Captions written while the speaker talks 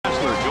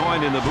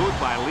joined in the booth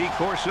by Lee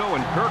Corso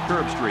and Kirk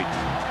Herbstreit.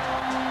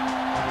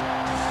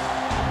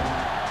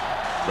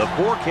 The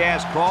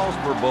forecast calls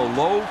for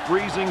below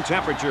freezing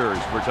temperatures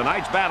for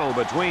tonight's battle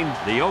between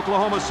the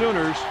Oklahoma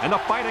Sooners and the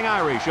Fighting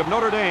Irish of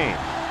Notre Dame.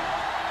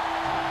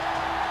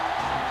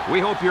 We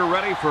hope you're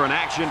ready for an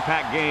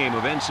action-packed game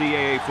of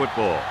NCAA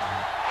football.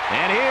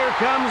 And here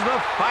comes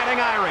the Fighting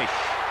Irish.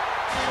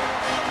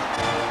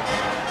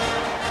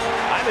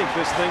 I think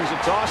this thing's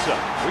a toss-up.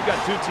 We've got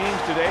two teams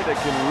today that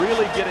can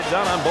really get it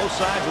done on both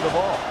sides of the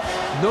ball.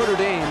 Notre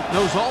Dame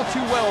knows all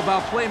too well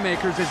about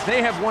playmakers as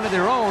they have one of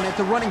their own at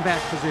the running back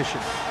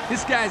position.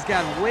 This guy's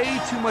got way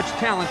too much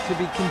talent to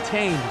be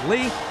contained.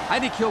 Lee, I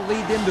think he'll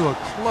lead them to a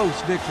close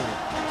victory.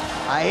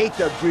 I hate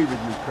to agree with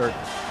you, Kirk.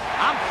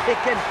 I'm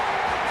picking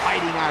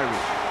Fighting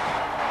Irish.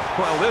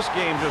 Well, this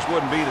game just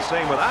wouldn't be the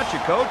same without you,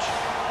 Coach.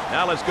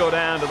 Now let's go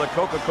down to the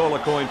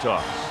Coca-Cola coin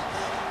toss.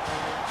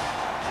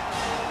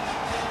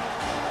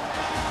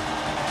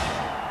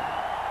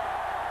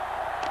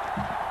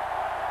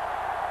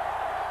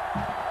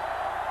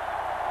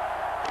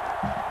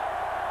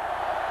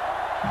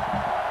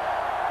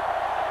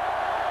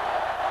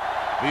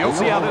 We'll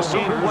see how this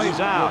game plays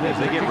out as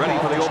they get ready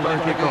for the opening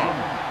kickoff.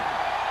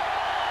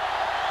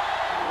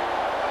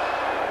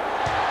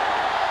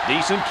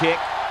 Decent kick.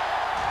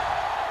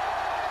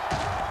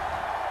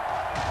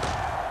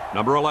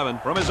 Number 11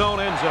 from his own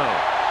end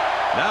zone.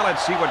 Now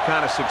let's see what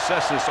kind of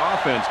success this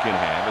offense can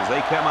have as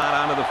they come out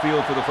onto the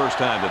field for the first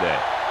time today.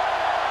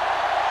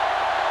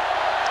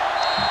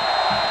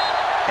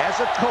 As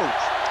a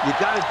coach, you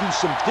got to do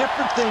some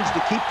different things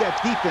to keep that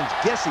defense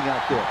guessing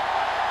out there.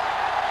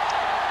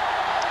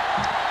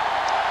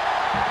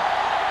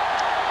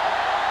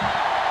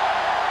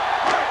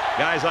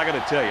 Guys, I got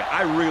to tell you,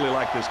 I really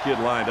like this kid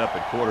lined up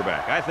at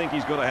quarterback. I think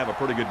he's going to have a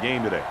pretty good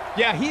game today.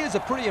 Yeah, he is a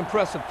pretty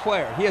impressive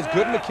player. He has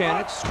good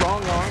mechanics,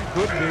 strong arm,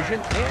 good vision,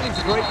 and he's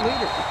a great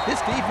leader. This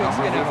defense is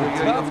going to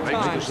have a tough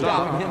time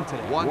stopping him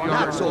today.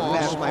 Not so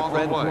fast, my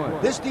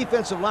friend. This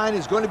defensive line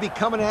is going to be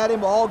coming at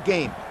him all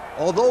game.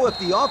 Although if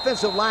the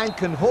offensive line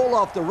can hold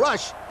off the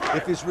rush,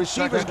 if his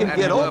receivers can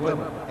get open,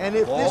 and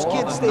if this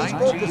kid stays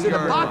focused in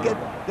the pocket,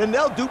 then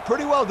they'll do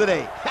pretty well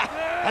today.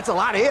 That's a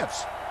lot of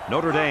ifs.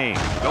 Notre Dame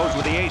goes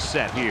with the ace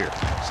set here.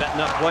 Setting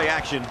up play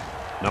action.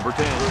 Number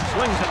 10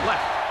 swings it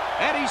left.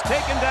 And he's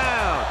taken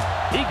down.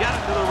 He got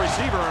it to the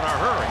receiver in a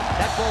hurry.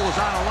 That ball was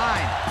on a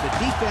line. The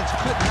defense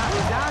couldn't knock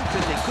it down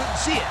because they couldn't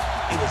see it.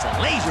 It was a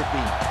laser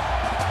beam.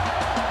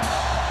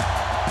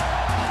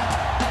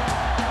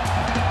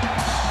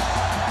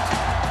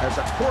 As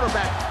a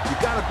quarterback, you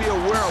got to be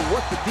aware of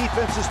what the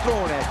defense is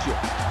throwing at you.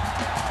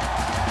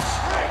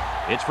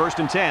 It's first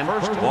and 10. Ball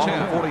on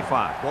the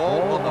 45.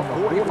 Ball on the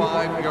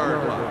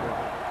 45-yard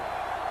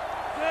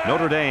line.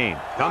 Notre Dame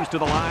comes to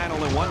the line,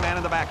 only one man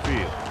in the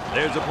backfield.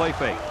 There's a play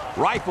fake.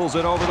 Rifles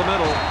it over the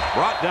middle.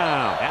 Brought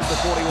down at the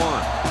 41.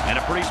 And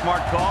a pretty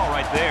smart call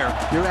right there.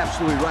 You're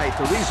absolutely right.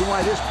 The reason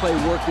why this play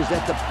worked is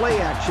that the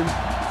play action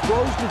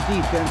throws the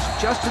defense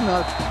just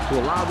enough to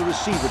allow the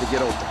receiver to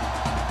get open.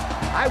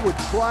 I would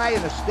try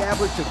and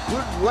establish a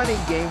good running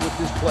game with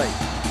this play.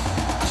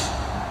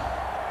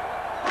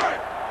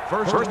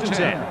 First and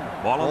 10.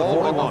 Ball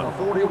on the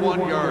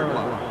 41-yard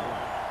line.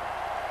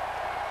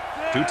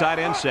 Two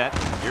tight end set.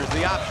 Here's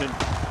the option.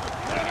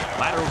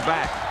 Laterals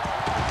back.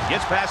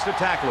 Gets past the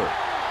tackler.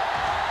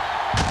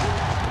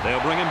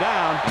 They'll bring him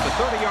down at the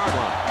 30-yard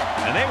line.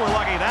 And they were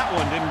lucky that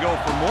one didn't go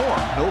for more.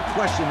 No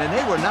question, and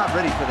they were not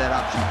ready for that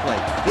option play.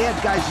 They had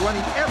guys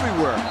running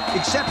everywhere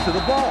except for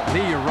the ball.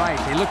 Lee, you're right.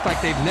 They look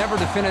like they've never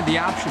defended the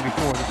option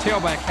before. The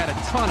tailback had a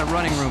ton of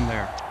running room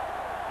there.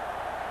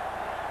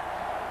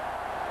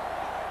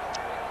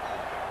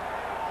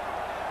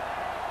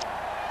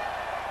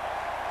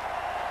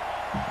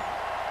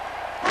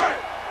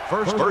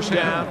 First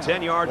down,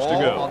 10 yards to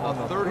go. On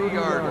the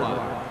 30-yard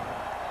line.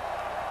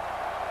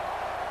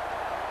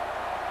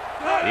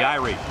 The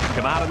Irish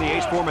come out in the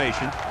ace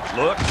formation.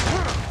 Look,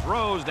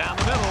 throws down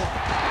the middle.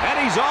 And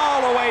he's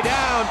all the way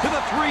down to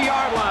the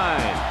 3-yard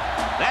line.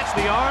 That's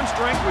the arm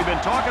strength we've been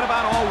talking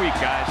about all week,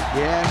 guys.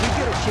 Yeah, and we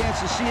get a chance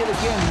to see it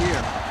again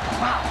here.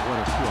 Wow, what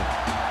a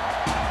throw.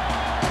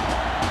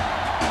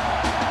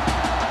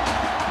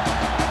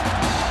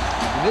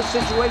 In this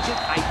situation,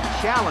 I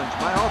challenge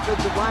my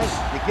offensive line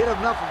to get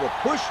enough of a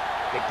push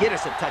to get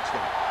us a touchdown.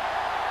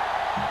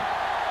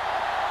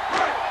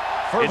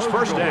 It's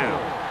first down.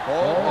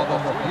 Ball on the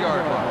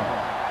 3-yard line.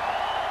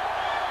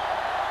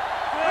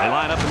 They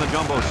line up in the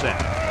jumbo set.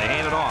 They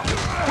hand it off.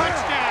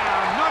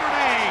 Touchdown, Notre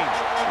Dame!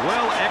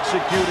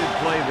 Well-executed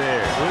play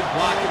there. Good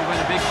blocking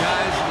by the big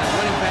guys, and the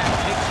running back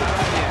takes it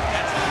right in.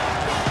 That's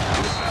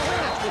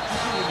what you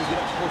do when you get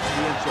up close to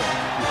the end zone.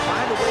 You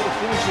find a way to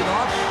finish it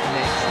off, and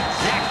that's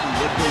exactly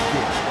what they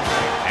did.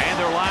 And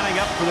they're lining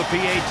up for the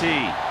PAT.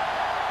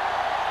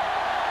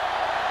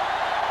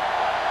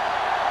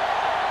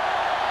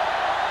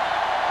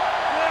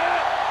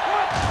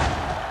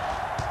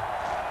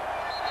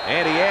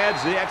 And he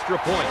adds the extra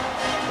point.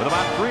 With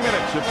about 3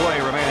 minutes to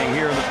play remaining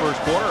here in the first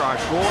quarter, our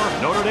score,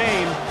 Notre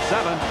Dame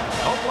 7,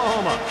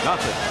 Oklahoma 0.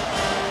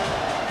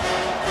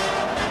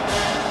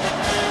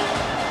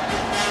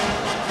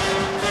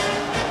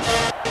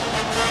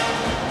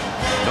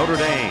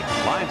 Notre Dame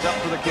lines up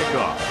for the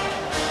kickoff.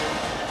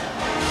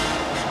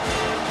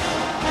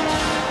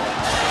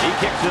 He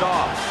kicks it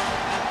off.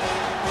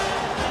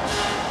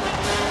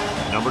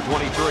 Number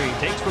 23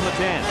 takes from the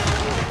 10.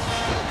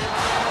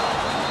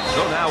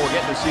 So now we're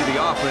getting to see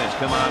the offense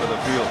come out of the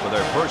field for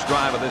their first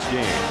drive of this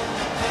game.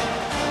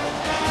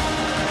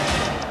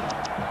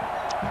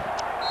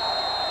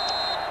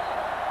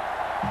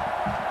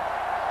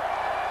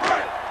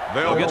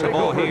 They'll get the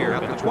ball here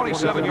at the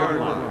 27-yard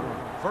line.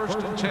 First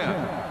and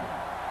 10.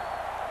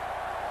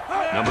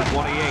 Number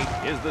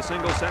 28 is the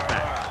single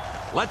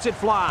setback. Lets it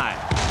fly.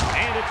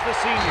 And it's the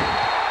senior.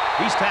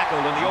 He's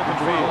tackled in the open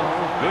field.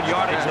 Good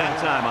yardage that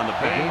time on the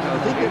pass. The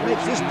thing that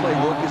makes this play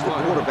work is the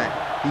quarterback.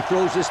 He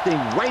throws this thing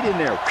right in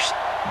there.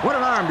 What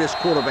an arm this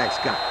quarterback's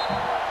got.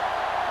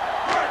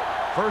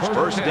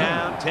 First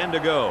down, 10 to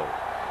go.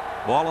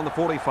 Ball on the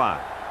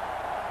 45.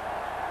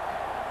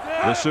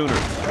 The Sooners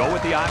go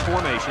with the I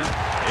formation.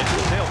 It's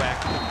the tailback.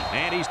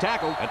 And he's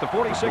tackled at the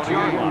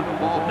 46-yard line.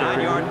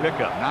 9-yard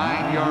pickup.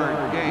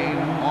 9-yard gain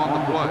on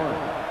the play.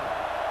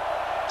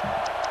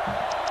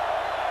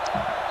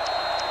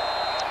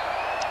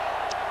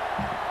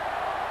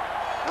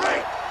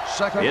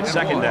 It's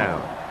second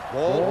down.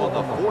 Ball on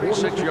the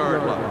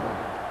 46-yard line.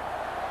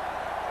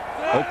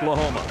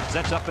 Oklahoma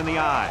sets up in the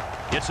I.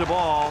 Gets the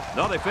ball.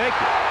 No, they faked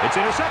it. It's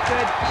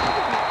intercepted.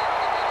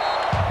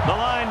 The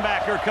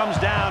linebacker comes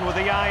down with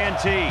the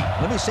INT.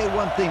 Let me say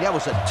one thing. That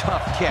was a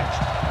tough catch.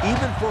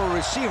 Even for a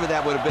receiver,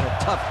 that would have been a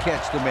tough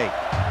catch to make.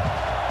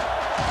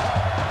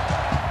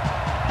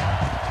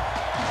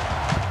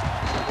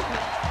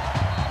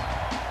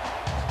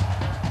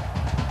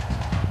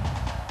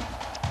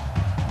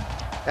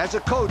 As a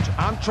coach,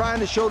 I'm trying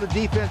to show the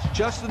defense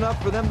just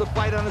enough for them to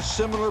fight on a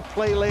similar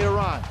play later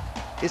on.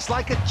 It's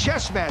like a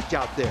chess match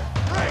out there.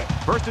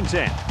 First and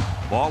 10.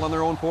 Ball on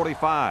their own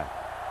 45.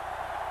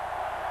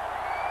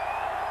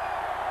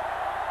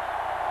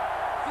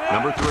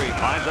 Number 3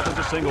 lines up as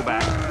a single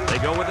back. They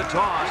go with the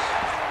toss.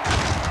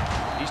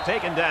 He's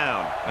taken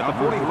down at the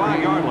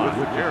 45-yard line.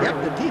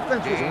 Yep, the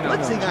defense was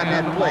blitzing on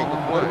that play,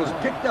 but it was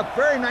picked up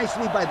very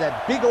nicely by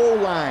that big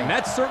old line. And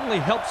that certainly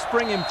helped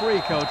spring him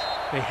free, Coach.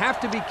 They have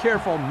to be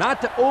careful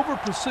not to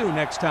over-pursue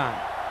next time.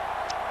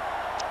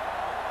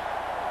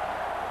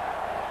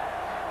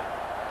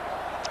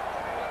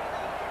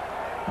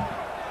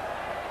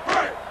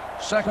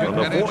 Second From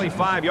the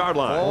 45-yard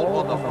line. Ball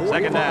on the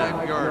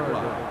 45-yard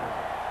line.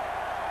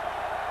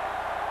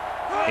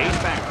 Ace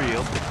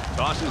backfield.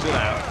 Tosses it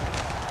out.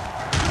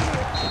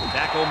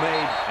 Tackle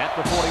made at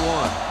the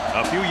 41.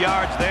 A few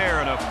yards there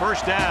and a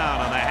first down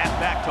on the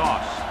halfback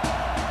toss.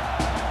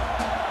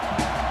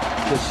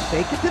 Just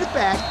take it to the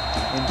back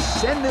and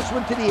send this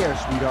one to the air,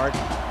 sweetheart.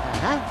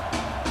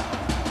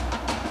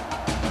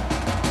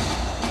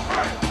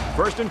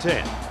 First and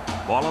 10.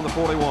 Ball on the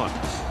 41.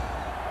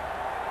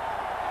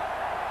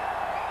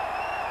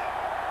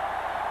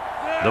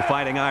 The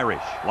Fighting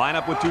Irish line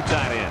up with 2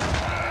 tight ends.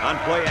 On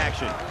play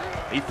action,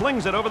 he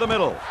flings it over the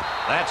middle.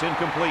 That's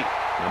incomplete.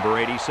 Number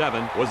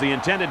 87 was the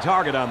intended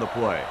target on the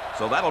play,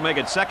 so that'll make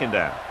it second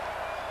down.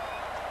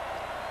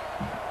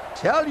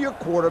 Tell your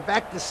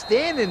quarterback to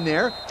stand in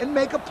there and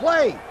make a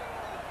play.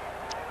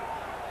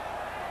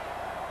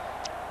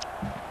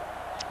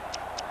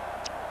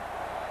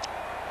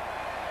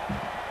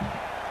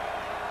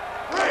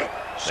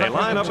 They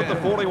line up at the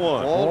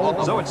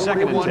 41, so it's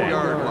second and 10.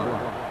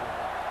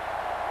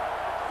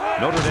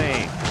 Notre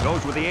Dame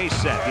goes with the ace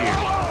set here.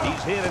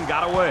 He's hit and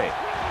got away.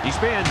 He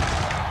spins.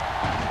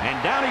 And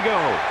down he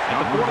goes at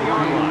the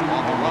 40-yard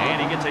line.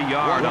 And he gets a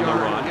yard on the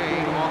run.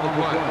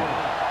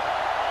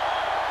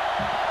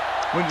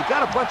 When you've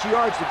got a bunch of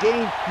yards to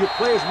gain, your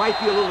players might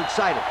be a little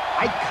excited.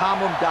 I'd calm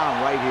them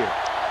down right here.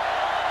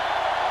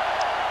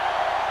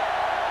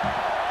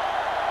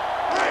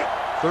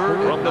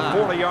 Third from the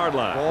 40-yard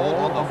line. Ball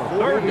on the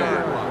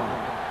 40-yard line.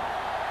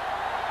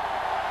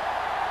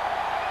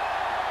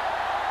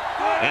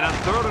 And on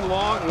third and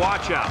long,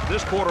 watch out.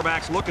 This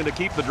quarterback's looking to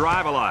keep the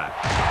drive alive.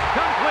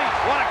 Complete.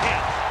 What a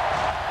catch.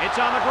 It's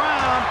on the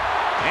ground.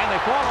 And they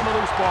fall on the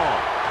loose ball.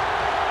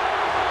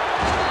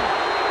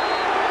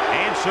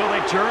 And so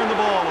they turn the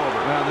ball over.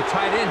 Well, the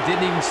tight end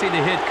didn't even see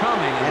the hit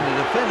coming. And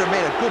the defender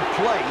made a good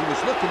play. He was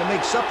looking to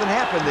make something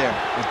happen there.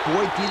 And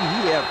boy, did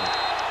he ever.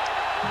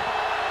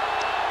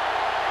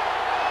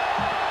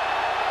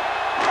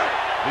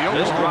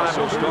 This drive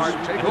will start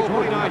at the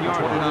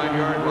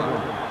 29-yard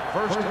line.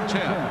 First and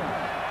 10.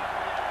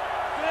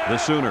 The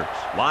Sooners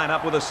line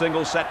up with a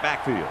single set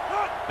backfield.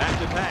 Back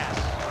to pass.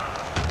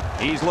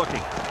 He's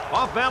looking.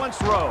 Off balance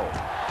throw.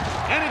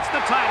 And it's the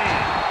tight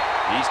end.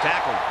 He's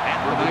tackled at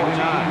the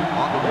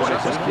 49. Boy,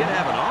 does this kid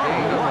have an arm?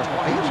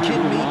 Are you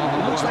kidding me?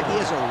 It looks like he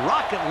has a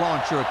rocket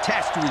launcher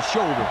attached to his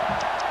shoulder.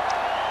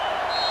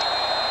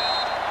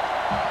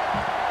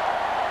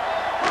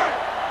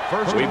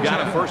 We've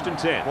got a first and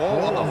 10.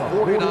 Ball on the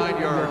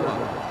 49-yard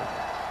line.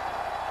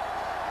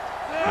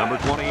 Number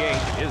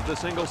 28 is the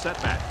single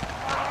setback.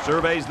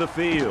 Surveys the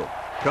field.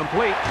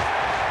 Complete.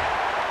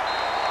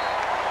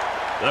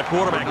 The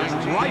quarterback has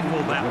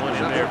rifled that one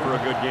in there for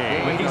a good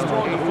game. He's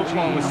throwing the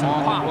football with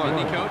some pop, isn't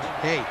he, Coach?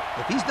 Hey,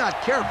 if he's not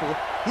careful,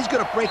 he's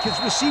going to break his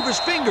receiver's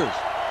fingers.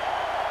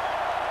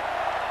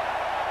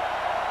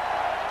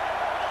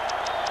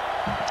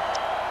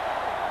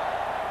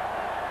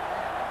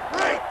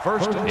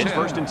 It's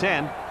first and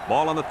 10.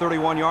 Ball on the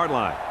 31-yard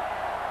line.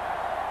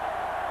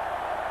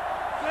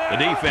 The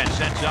defense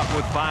sets up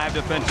with 5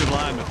 defensive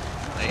linemen.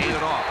 They hand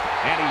it off.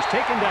 And he's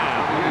taken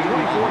down at the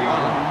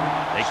 24-yard line.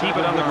 They keep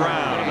it on the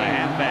ground, and the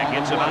halfback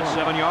gets about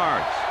 7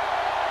 yards.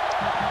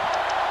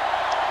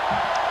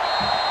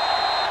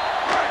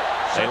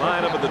 They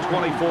line up at the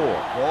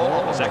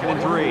 24. Second and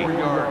 3.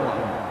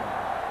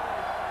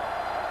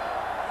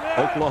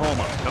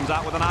 Oklahoma comes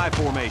out with an I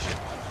formation.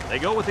 They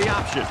go with the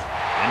option.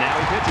 And now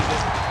he pitches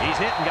it. He's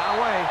hit and got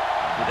away.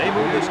 They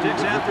move the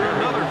sticks after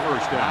another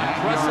first down.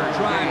 Impressive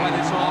drive by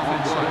this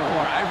offense so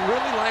far. I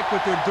really like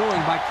what they're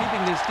doing by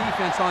keeping this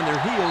defense on their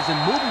heels and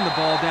moving the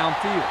ball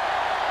downfield.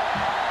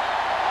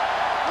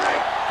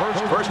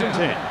 First and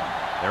 10.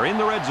 They're in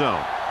the red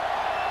zone.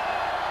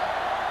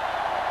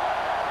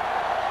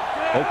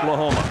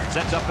 Oklahoma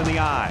sets up in the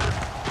I.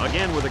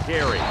 Again with a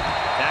carry.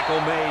 Tackle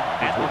made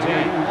at the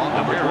 10.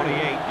 Number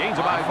 28 gains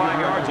about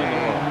 5 yards in the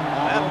row.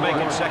 That'll make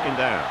it second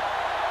down.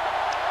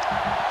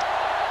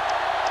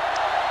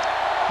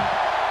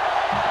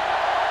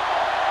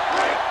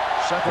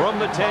 From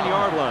the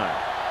 10-yard line,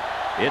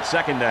 it's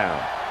second down.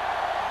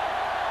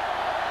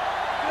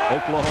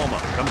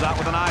 Oklahoma comes out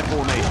with an I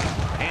formation.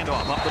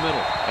 Handoff up the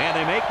middle. And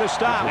they make the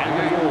stop at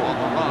the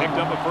 4. Picked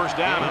up a first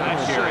down on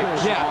that carry.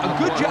 Yeah, a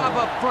good job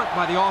up front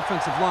by the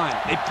offensive line.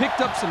 They picked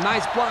up some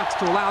nice blocks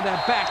to allow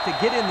that back to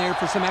get in there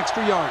for some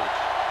extra yardage.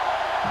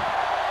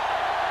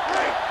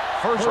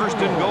 First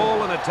and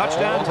goal, and a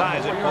touchdown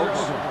ties it,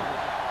 folks.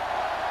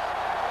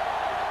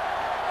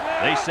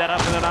 They set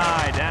up in an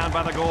I down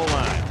by the goal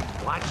line.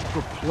 Watch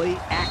for play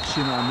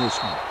action on this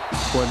one.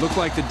 Boy, it looked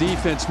like the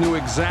defense knew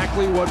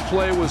exactly what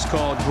play was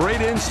called.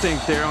 Great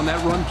instinct there on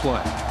that run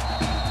play.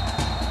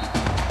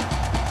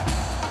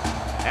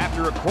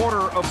 After a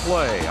quarter of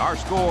play, our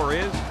score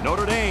is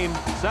Notre Dame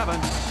 7,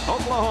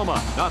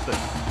 Oklahoma nothing.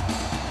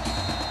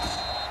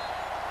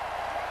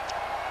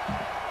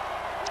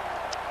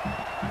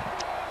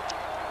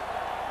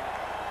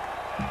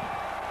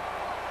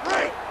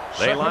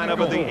 They line up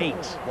at the 8.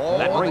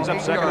 That brings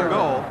up second and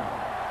goal.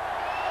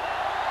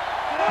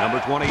 Number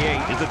 28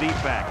 is the deep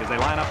back as they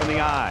line up in the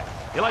I.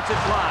 He lets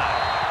it fly,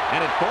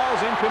 and it falls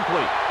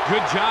incomplete.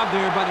 Good job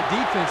there by the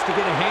defense to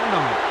get a hand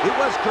on it. It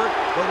was, Kurt,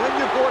 but when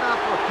you're going out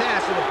for a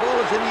pass and the ball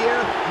is in the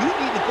air, you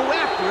need to go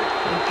after it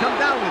and come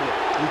down with it.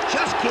 You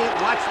just can't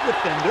watch the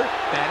defender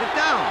bat it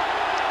down.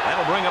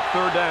 That'll bring up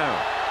third down.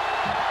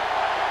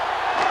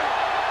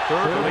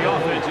 Third for the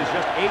offense is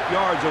just 8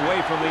 yards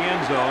away from the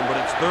end zone, but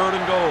it's third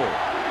and goal.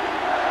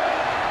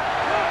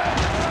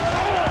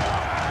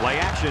 Play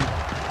action.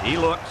 He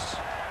looks.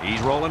 He's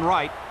rolling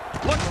right.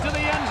 Looks to the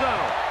end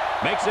zone.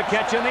 Makes a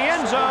catch in the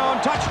end zone.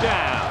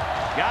 Touchdown.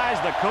 Guys,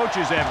 the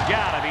coaches have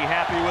got to be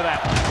happy with that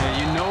one. Yeah,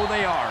 you know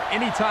they are.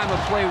 Anytime a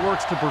play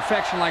works to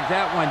perfection like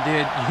that one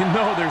did, you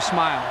know they're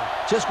smiling.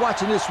 Just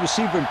watching this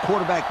receiver and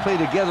quarterback play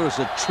together is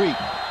a treat.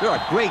 They're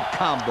a great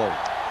combo.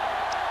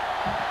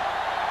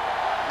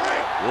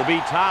 Will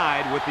be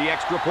tied with the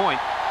extra point.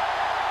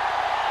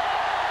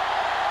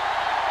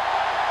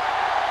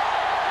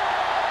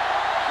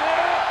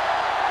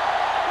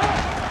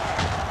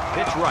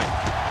 Pitch right.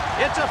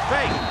 It's a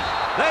fake.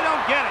 They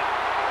don't get it.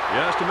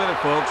 Just a minute,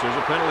 folks. There's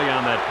a penalty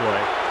on that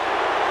play.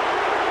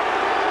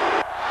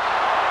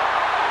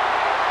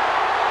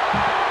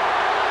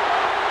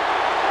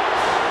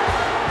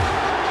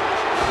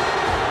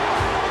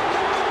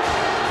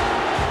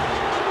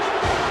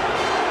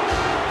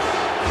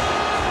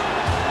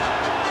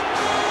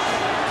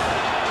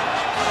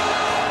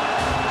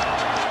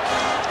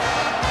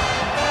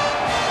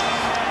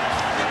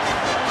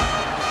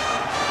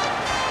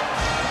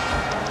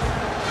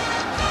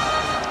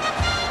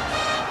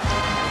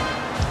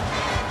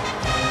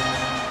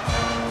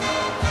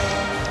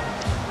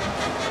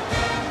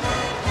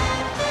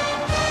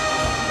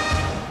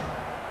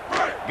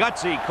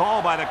 Gutsy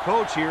call by the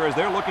coach here as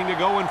they're looking to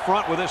go in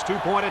front with this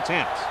two-point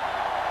attempt.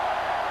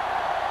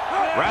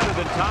 Rather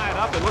than tie it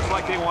up, it looks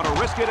like they want to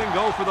risk it and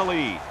go for the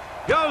lead.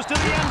 Goes to the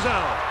end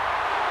zone.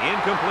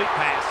 Incomplete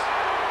pass.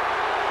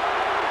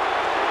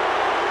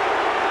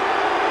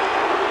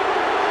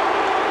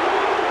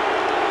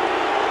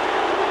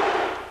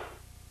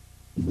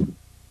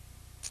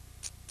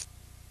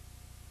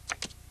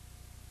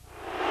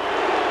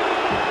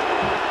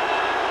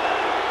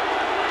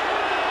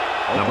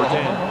 Number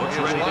 10 looks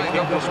ready to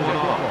kick this one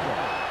off.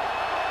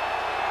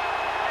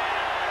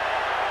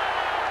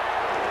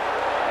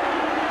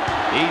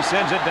 He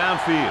sends it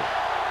downfield.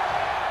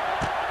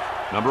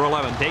 Number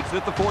 11 takes it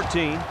at the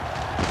 14.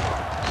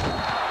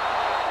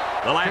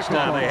 The last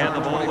time they had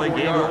the ball, they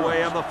gave it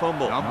away on the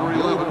fumble. Number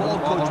 11 ball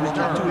coach was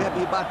not too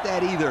happy about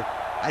that either.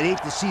 I'd hate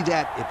to see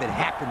that if it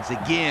happens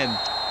again.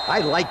 I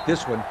like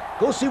this one.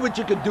 Go see what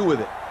you can do with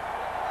it.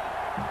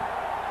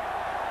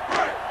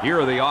 Here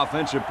are the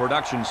offensive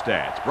production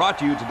stats, brought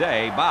to you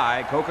today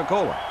by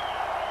Coca-Cola.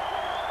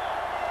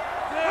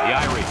 The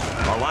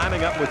Irish are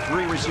lining up with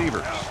 3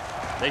 receivers.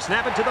 They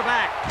snap it to the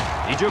back.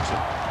 He jukes it.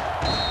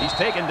 He's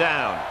taken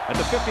down at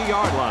the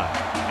 50-yard line,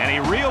 and he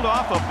reeled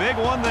off a big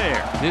one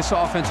there. This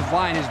offensive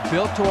line is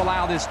built to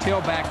allow this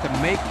tailback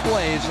to make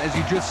plays, as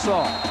you just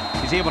saw.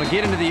 He's able to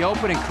get into the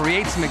open and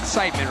create some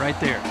excitement right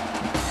there.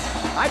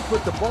 I'd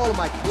put the ball in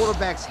my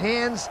quarterback's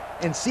hands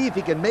and see if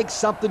he can make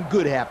something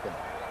good happen.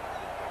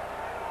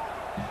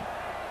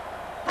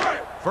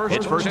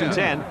 It's first and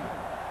 10.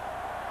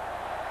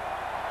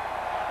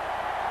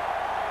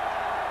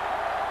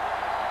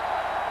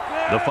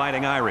 The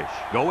Fighting Irish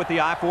go with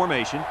the I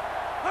formation.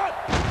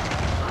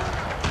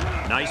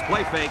 Nice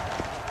play fake.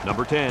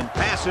 Number 10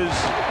 passes,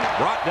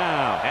 brought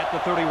down at the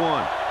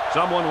 31.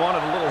 Someone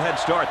wanted a little head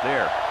start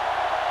there.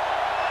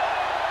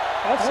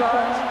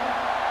 Offsides.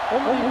 On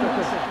the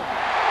defense.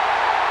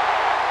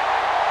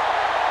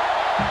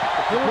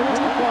 The penalty is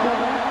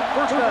applied.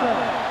 First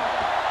down.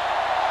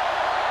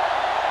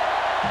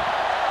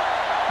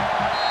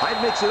 I'd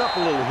mix it up a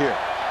little here.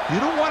 You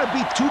don't want to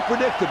be too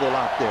predictable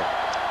out there.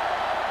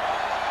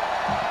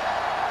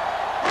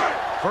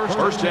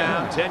 First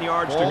down, 10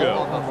 yards to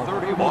go.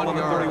 Ball on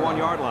the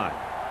 31-yard line.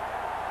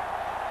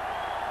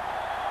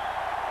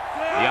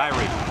 The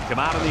Irish come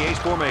out in the ace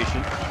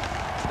formation.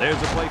 There's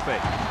the play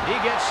fake. He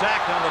gets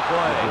sacked on the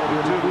play.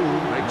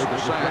 42 makes the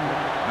sack.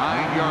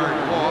 9-yard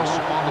loss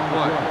on the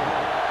play.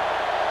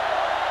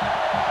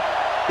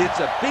 It's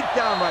a big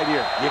down right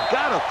here. You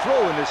got to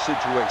throw in this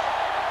situation.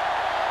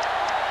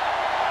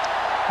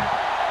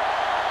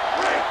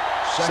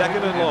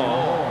 Second and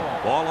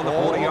long. Ball on the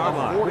 40-yard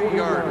line.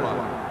 40-yard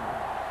line.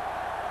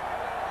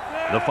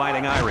 The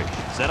Fighting Irish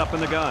set up in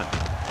the gun.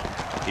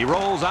 He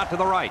rolls out to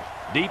the right.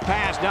 Deep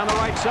pass down the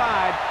right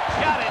side.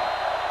 Got it.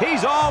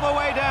 He's all the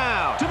way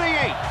down to the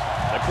 8.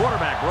 The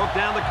quarterback broke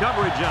down the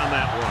coverage on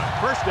that one.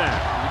 First down.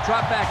 When you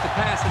drop back to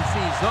pass and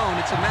see zone,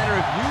 it's a matter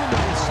of you and the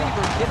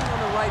receiver getting on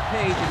the right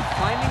page and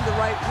finding the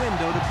right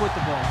window to put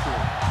the ball through.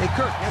 Hey,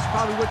 Kirk, that's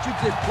probably what you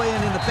did playing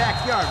in the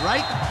backyard,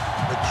 right?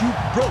 But you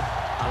broke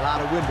a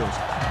lot of windows,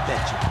 I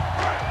bet you.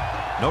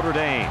 Notre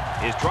Dame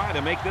is trying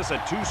to make this a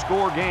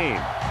 2-score game.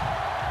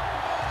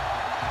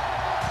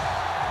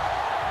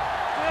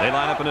 They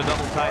line up in a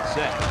double tight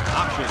set.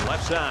 Option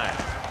left side.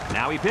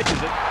 Now he pitches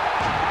it.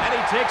 And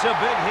he takes a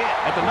big hit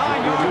at the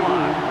 9-yard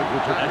line.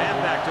 The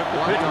halfback took the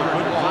pitch but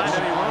couldn't find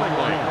any running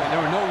lane. There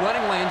were no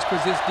running lanes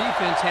because this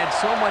defense had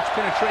so much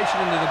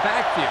penetration into the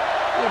backfield.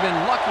 Would have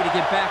been lucky to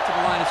get back to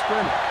the line of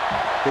scrimmage.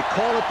 They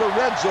call it the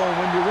red zone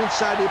when you're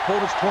inside the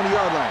opponent's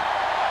 20-yard line.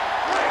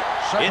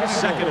 It's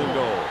second and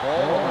goal.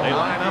 They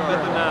line up at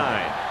the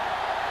 9.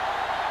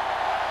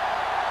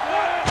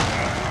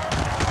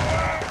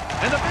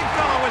 And the big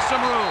fellow with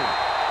some room.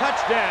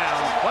 Touchdown,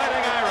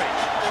 Fighting Irish.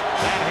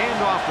 That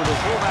handoff to the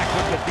fullback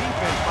took the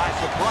defense by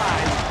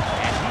surprise,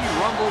 and he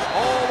rumbled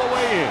all the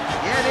way in.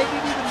 Yeah, they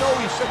didn't even know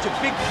he's such a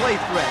big play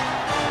threat.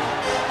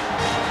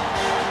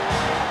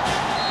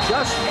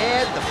 Just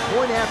add the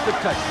point after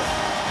touchdown.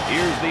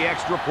 Here's the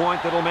extra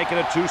point that'll make it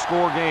a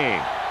 2-score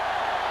game.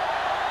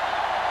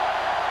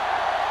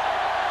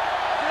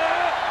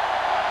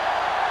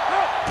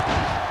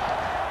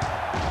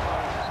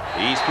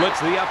 He splits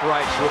the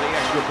uprights for the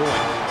extra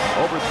point.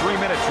 Over 3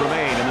 minutes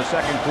remain in the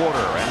second quarter,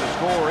 and the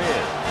score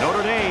is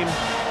Notre Dame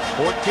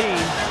 14,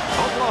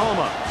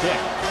 Oklahoma 6.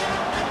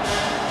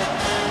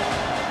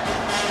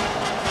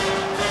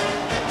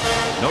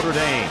 Notre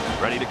Dame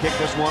ready to kick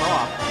this one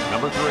off.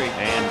 Number 3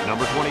 and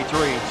number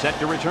 23 set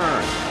to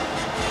return.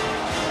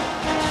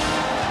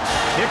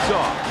 Kicks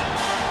off.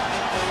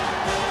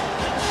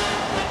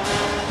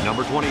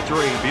 Number 23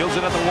 fields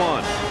it at the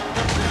 1.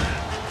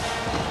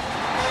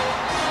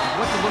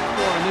 What to look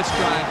for in this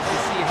drive to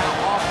see how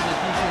often the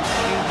defense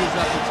changes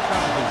up its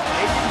coverages.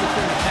 They didn't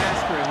defend the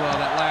pass very well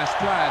that last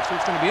drive, so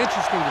it's going to be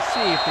interesting to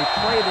see if they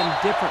play them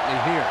differently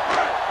here.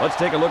 Let's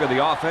take a look at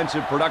the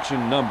offensive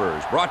production numbers,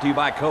 brought to you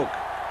by Coke.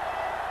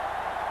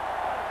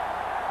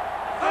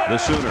 The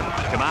Sooners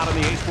come out in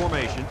the ace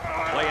formation.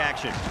 Play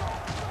action.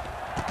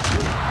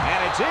 And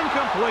it's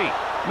incomplete.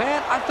 Man,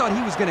 I thought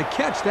he was going to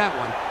catch that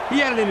one. He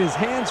had it in his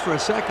hands for a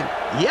second.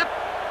 Yep.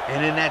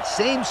 And in that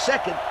same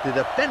second, the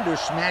defender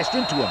smashed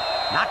into him,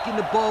 knocking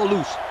the ball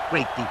loose.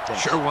 Great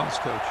defense. Sure was,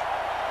 Coach.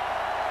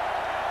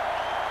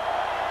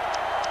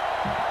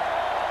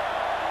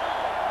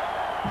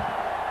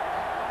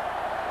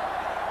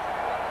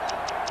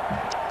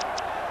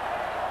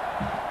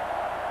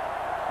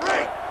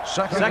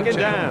 Second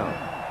down.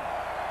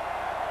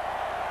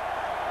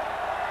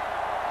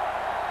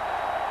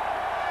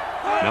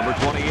 Number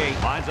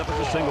 28 lines up at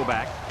the single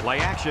back. Play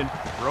action.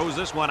 Throws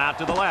this one out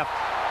to the left.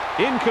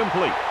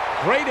 Incomplete.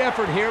 Great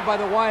effort here by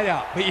the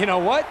wideout. But you know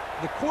what?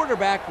 The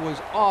quarterback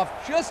was off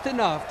just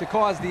enough to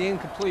cause the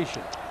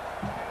incompletion.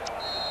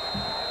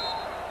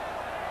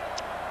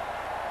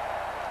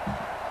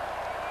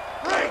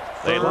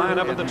 They line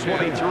up at the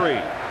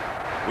 23.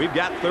 We've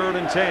got 3rd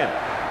and 10.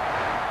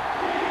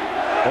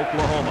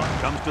 Oklahoma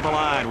comes to the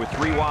line with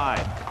 3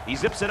 wide. He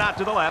zips it out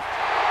to the left.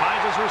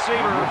 Finds his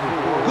receiver.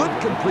 Good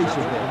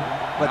completion there,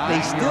 but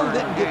they still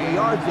didn't get the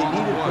yards they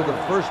needed for the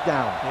first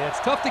down. Yeah, it's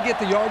tough to get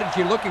the yardage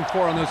you're looking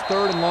for on those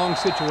 3rd and long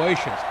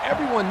situations.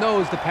 Everyone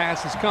knows the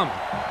pass is coming,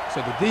 so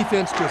the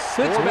defense just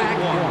sits back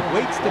and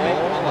waits to make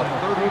on the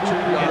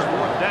 32-yard It's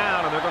 4th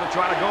down, and they're going to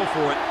try to go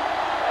for it.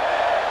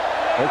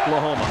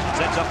 Oklahoma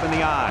sets up in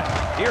the eye.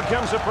 Here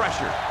comes the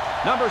pressure.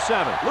 Number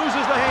 7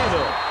 loses the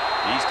handle.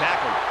 He's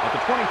tackled at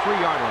the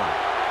 23-yard line.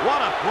 What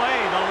a play.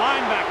 The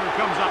linebacker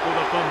comes up with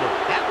a fumble.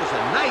 That was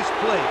a nice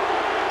play.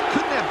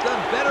 Couldn't have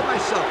done better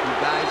myself, you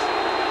guys.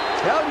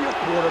 Tell your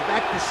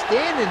quarterback to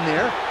stand in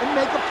there and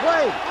make a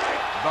play.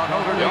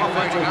 The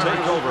offense will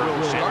take over.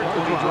 Start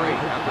 23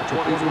 at the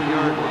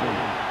 23-yard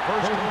line.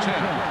 1st and 10.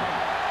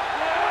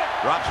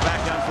 Drops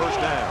back on 1st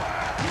down.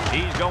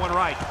 He's going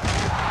right.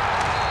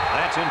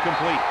 That's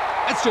incomplete.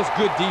 That's just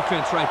good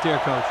defense right there,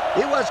 Coach.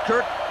 It was,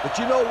 Kirk, but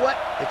you know what?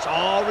 It's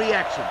all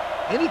reaction.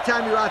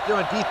 Anytime you're out there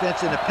on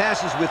defense and the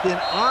pass is within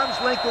arm's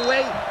length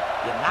away,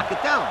 you knock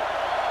it down.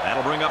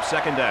 That'll bring up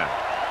 2nd down.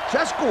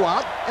 Just go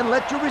out and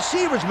let your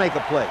receivers make a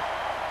play.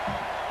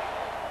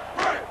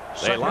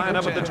 They line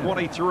up at the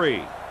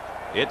 23.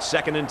 It's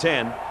 2nd and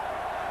 10.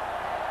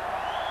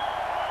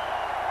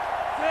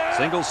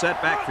 Single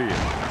set backfield.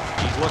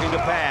 He's looking to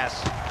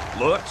pass.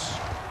 Looks.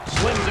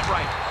 Slings it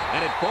right.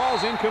 And it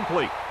falls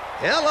incomplete.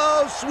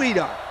 Hello,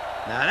 sweetheart.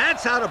 Now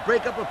that's how to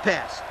break up a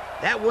pass.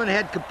 That one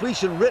had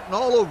completion written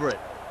all over it.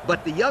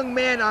 But the young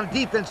man on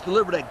defense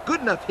delivered a good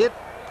enough hit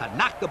to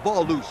knock the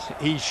ball loose.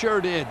 He sure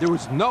did. There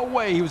was no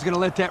way he was going to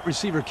let that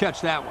receiver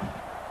catch that one.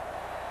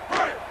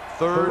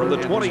 3rd From the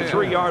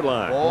 23-yard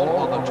line. Ball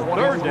on the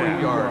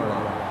 23-yard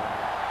line.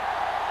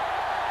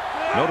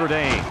 Notre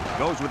Dame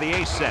goes with the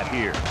ace set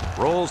here.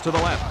 Rolls to the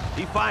left.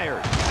 He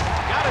fires.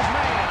 Got his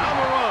man on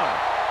the run.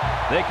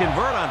 They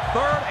convert on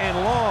 3rd and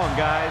long,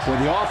 guys. With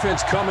the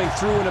offense coming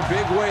through in a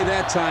big way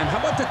that time. How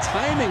about the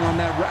timing on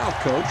that route,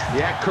 Coach?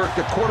 Yeah, Kirk,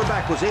 the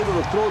quarterback was able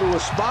to throw to a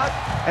spot,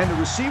 and the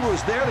receiver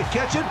was there to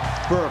catch it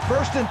for a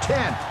 1st and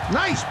 10.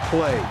 Nice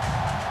play.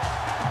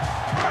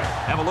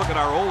 Have a look at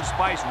our Old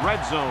Spice red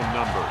zone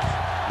numbers.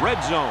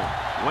 Red zone,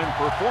 when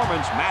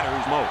performance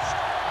matters most.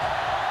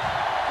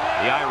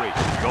 The Irish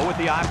go with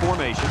the I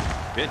formation.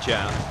 Pitch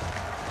out.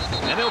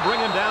 And they'll bring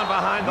him down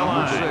behind the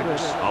line.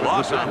 A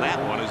loss on that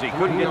one as he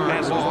couldn't get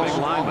past those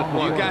big linemen.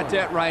 You got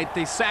that right.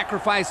 They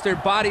sacrificed their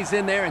bodies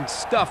in there and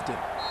stuffed him.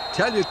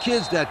 Tell your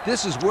kids that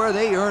this is where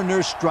they earn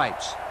their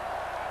stripes.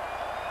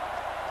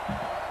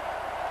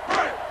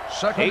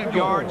 8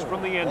 yards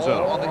from the end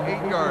zone. On the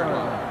 8-yard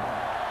line.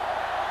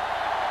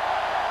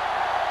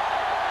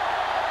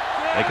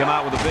 They come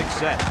out with a big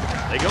set.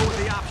 They go with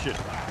the option.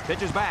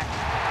 Pitches back.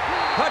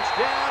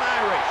 Touchdown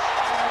Irish.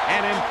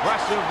 An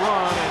impressive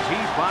run as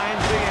he finds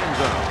the end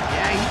zone.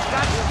 Yeah, he's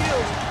got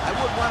skills. I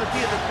wouldn't want to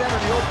be a defender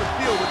in the open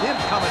field with him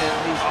coming at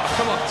me. Oh,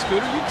 come on,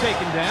 Scooter. You take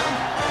him down.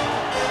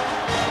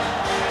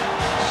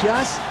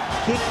 Just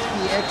kick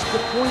the extra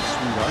point,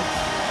 sweetheart.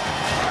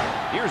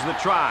 Here's the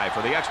try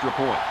for the extra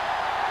point.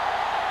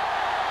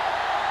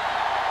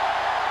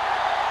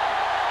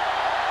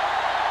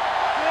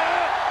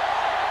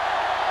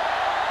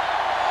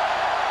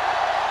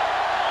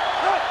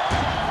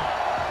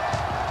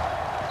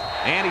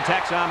 And he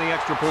tacks on the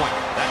extra point.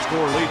 That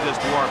score leads us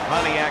to our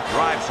Pontiac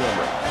drive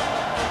summary.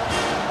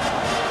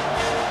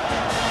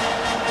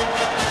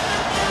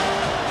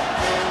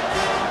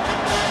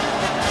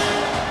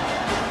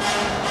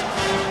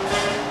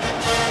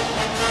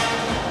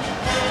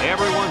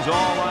 Everyone's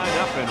all lined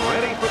up and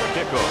ready for the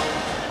kickoff.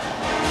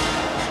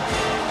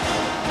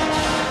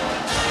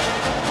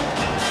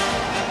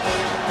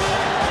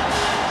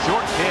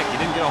 Short kick. You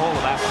didn't get a hold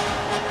of that one.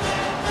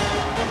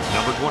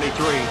 Number 23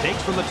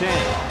 takes from the 10.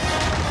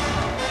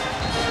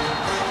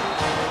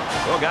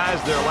 Well,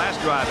 guys, their last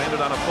drive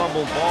ended on a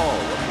fumbled ball.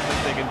 What do you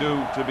think they can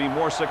do to be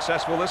more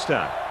successful this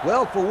time?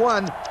 Well, for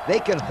one, they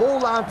can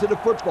hold on to the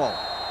football.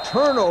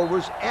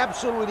 Turnovers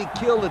absolutely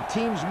kill the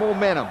team's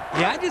momentum.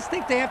 Yeah, I just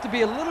think they have to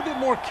be a little bit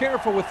more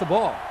careful with the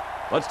ball.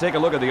 Let's take a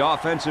look at the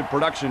offensive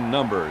production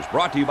numbers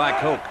brought to you by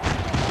Coke.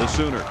 The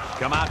Sooners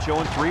come out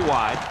showing 3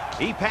 wide.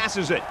 He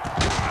passes it.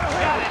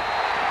 Got it.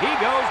 He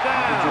goes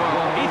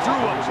down. He threw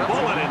a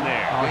bullet in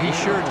there. Oh, he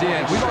sure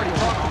did. We've already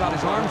talked about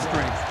his arm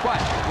strength, but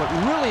what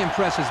really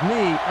impresses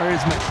me are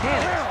his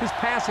mechanics. His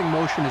passing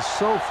motion is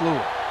so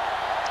fluid.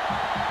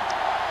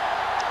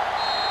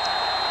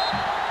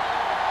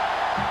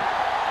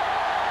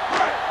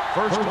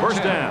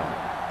 First down.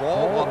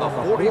 Ball on the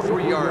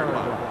 43-yard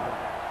line.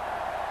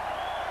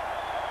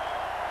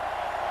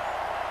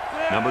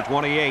 Number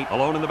 28,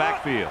 alone in the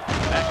backfield.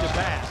 Back to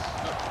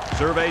pass.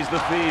 Surveys the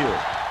field.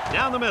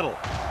 Down the middle.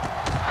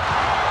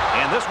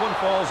 And this one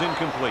falls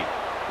incomplete.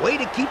 Way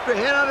to keep your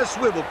head on a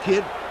swivel,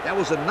 kid. That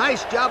was a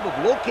nice job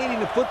of locating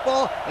the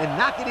football and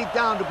knocking it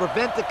down to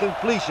prevent the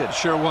completion.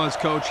 Sure was,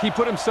 Coach. He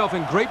put himself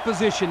in great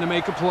position to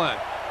make a play.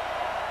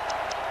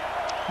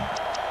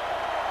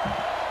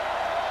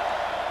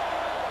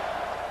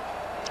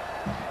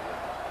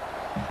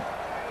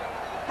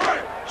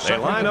 They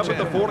line up at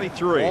the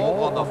 43.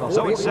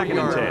 So it's 2nd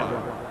and 10.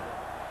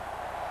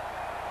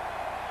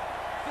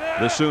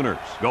 The Sooners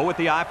go with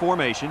the I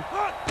formation. He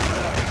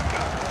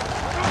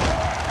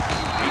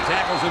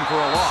tackles him for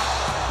a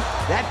loss.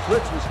 That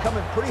blitz was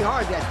coming pretty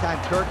hard that time,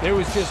 Kirk. There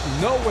was just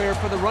nowhere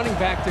for the running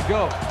back to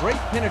go. Great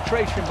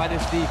penetration by this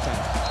defense.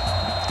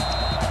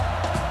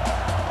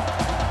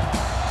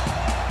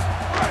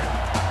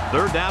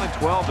 Third down and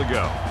 12 to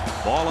go.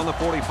 Ball on the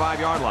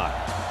 45-yard line.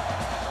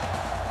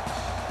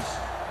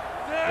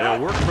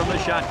 They'll work from the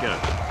shotgun.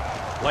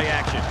 Play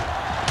action.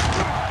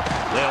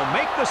 They'll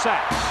make the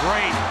sack.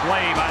 Great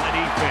play by the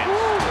defense.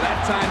 Ooh, that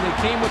time they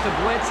came with the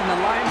blitz, and the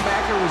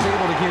linebacker was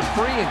able to get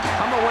free and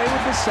come away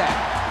with the sack.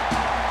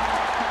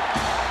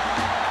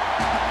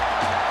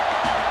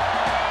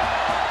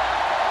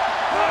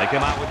 They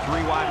come out with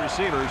 3 wide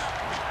receivers.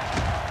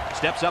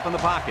 Steps up in the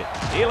pocket.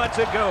 He lets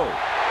it go.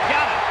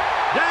 Got it.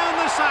 Down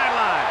the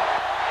sideline.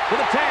 To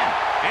the 10.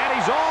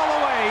 And he's all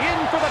the way in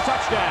for the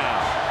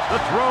touchdown. The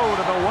throw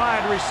to the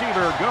wide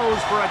receiver goes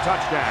for a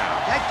touchdown.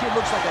 That kid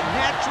looks like a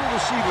natural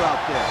receiver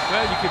out there.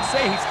 Well, you could say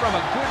he's from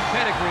a good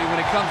pedigree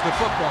when it comes to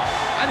football.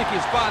 I think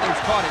his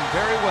father's taught him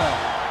very well.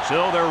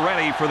 So they're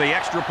ready for the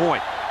extra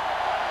point.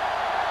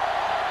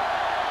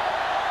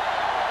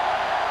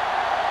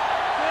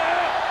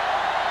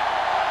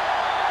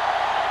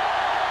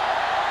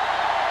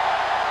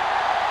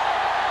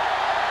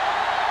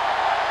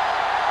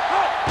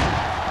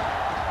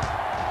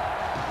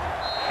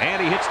 And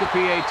he hits the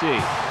PAT.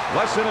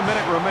 Less than a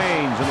minute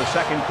remains in the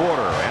second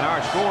quarter, and our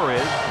score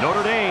is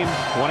Notre Dame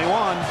 21,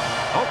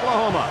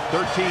 Oklahoma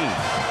 13.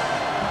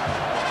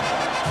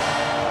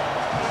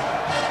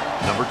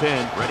 Number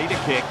 10 ready to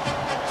kick.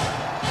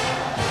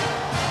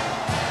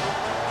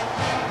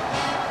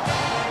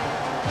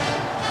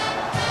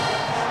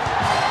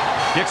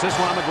 Kicks this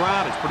one on the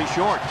ground. It's pretty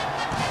short.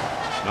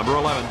 Number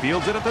 11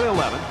 fields it at the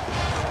 11.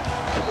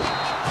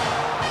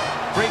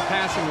 Great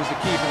passing was the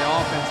key for the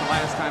offense the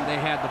last time they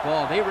had the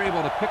ball. They were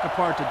able to pick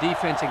apart the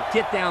defense and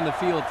get down the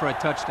field for a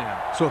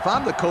touchdown. So if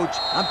I'm the coach,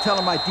 I'm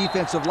telling my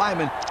defensive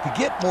linemen to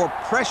get more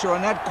pressure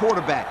on that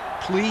quarterback,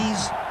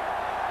 please.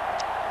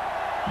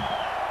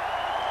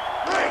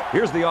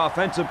 Here's the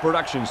offensive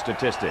production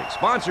statistics,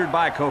 sponsored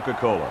by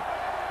Coca-Cola.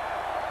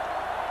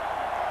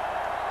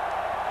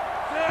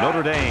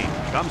 Notre Dame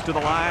comes to the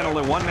line,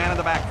 only one man in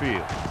the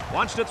backfield.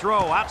 Wants to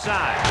throw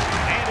outside,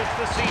 and it's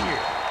the senior.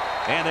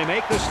 And they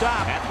make the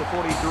stop at the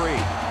 43.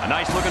 A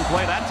nice-looking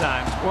play that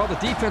time. Well,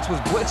 the defense was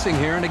blitzing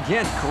here, and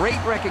again,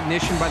 great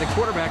recognition by the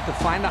quarterback to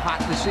find a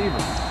hot receiver.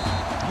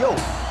 Yo,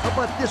 how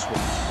about this one?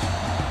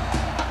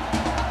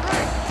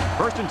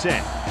 First and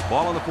 10.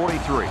 Ball on the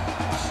 43.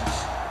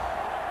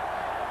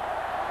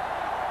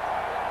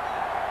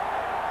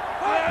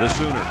 The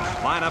Sooners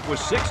line up with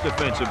 6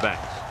 defensive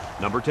backs.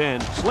 Number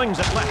 10 slings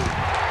it left.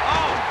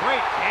 Oh,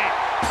 great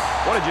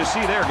catch. What did you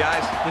see there,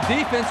 guys? The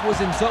defense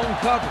was in zone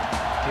coverage.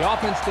 The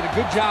offense did a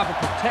good job of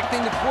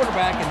protecting the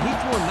quarterback, and he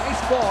threw a nice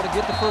ball to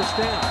get the first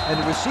down.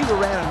 And the receiver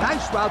ran a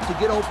nice route to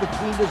get open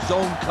between the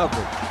zone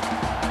coverage.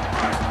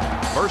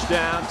 First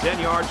down,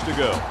 10 yards to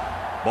go.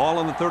 Ball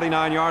on the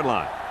 39-yard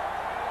line.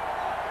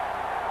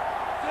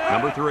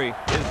 Number 3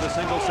 is the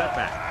single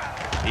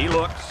setback. He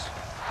looks.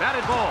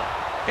 Batted ball.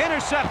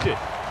 Intercepted.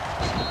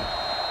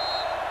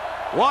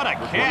 What a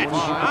catch.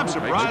 I'm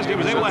surprised he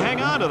was able to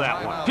hang on to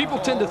that one. People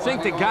tend to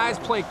think that guys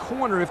play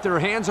corner if their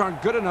hands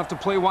aren't good enough to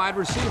play wide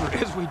receiver.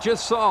 As we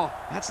just saw,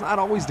 that's not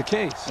always the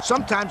case.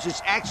 Sometimes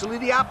it's actually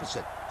the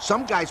opposite.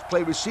 Some guys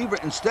play receiver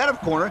instead of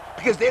corner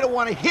because they don't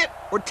want to hit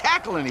or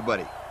tackle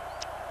anybody.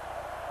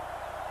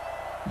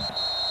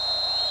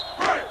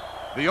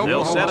 The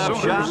They'll set up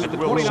shop Sooners at the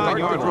will start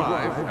 29-yard the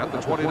line. drive at the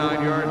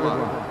 29-yard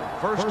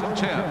line. First and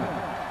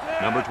 10.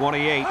 Number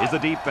 28 is the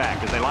deep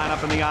back as they line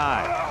up in the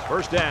I.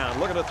 First down,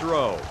 look at the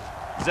throw.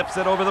 Zips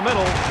it over the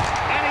middle,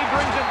 and he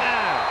brings it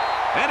down.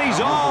 And he's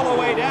all the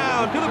way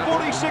down to the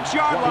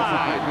 46-yard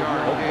line.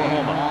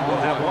 Oklahoma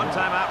will have one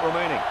timeout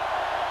remaining.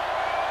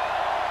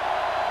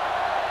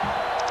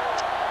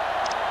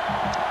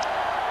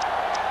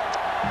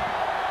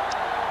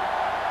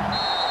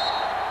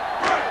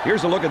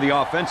 Here's a look at the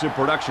offensive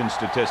production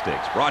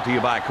statistics brought to you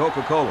by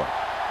Coca-Cola.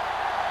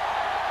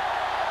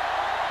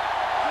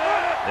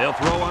 They'll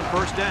throw on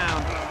first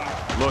down.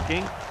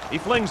 Looking. He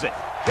flings it.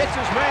 Hits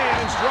his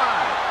man in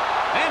stride.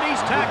 And he's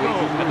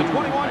tackled at the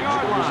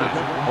 21-yard line.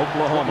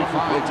 Oklahoma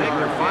will take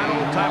their final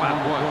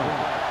timeout.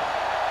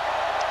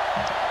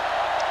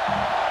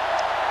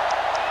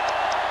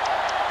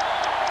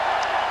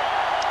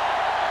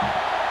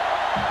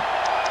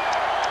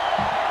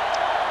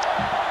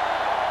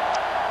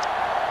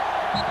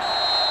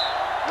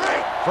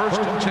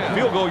 First and 10.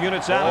 Field goal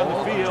units out on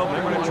the field.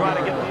 They're going to try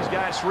to get these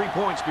guys 3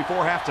 points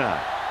before halftime.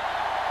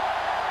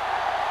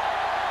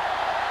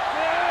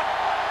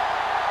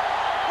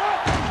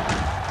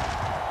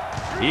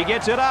 He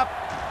gets it up,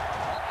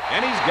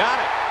 and he's got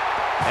it.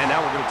 And now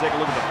we're going to take a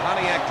look at the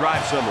Pontiac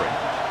drive summary.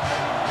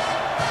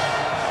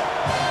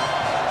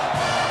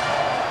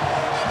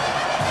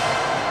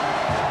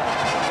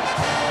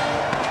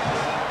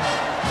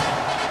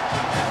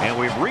 And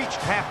we've reached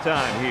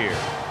halftime here.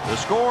 The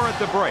score at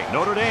the break,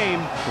 Notre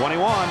Dame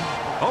 21,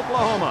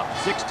 Oklahoma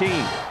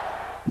 16.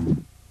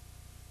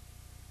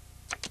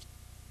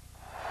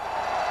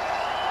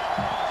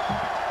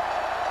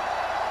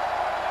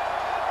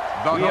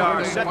 We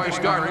are set to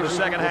start the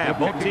second half.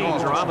 Both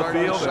teams are on the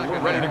field and we're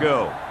ready to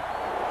go.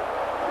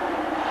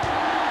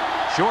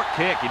 Short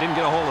kick. He didn't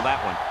get a hold of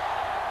that one.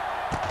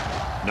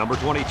 Number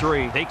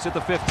 23 takes it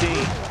to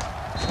 15.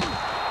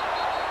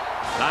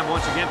 Time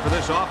once again for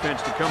this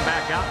offense to come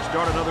back out and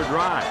start another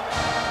drive.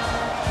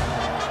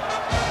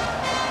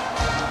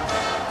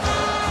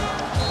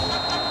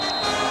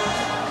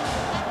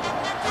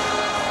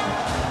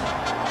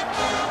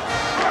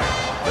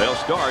 They'll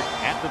start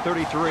at the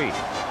 33.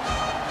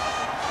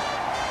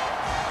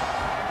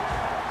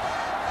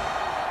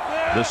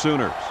 The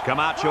Sooners come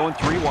out showing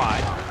 3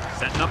 wide.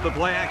 Setting up the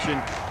play action.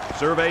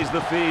 Surveys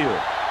the field.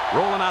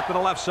 Rolling out to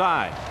the left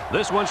side.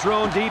 This one's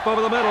thrown deep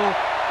over the middle.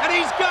 And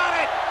he's got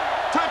it!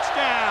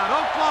 Touchdown,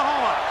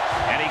 Oklahoma!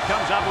 And he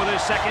comes up with his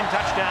second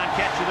touchdown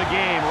catch of the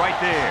game right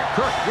there.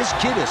 Kirk, this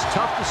kid is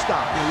tough to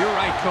stop. Yeah, you're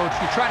right, Coach.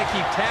 You try to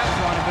keep tabs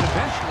on him, but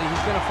eventually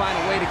he's going to find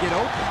a way to get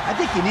open. I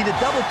think you need to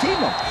double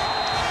team him.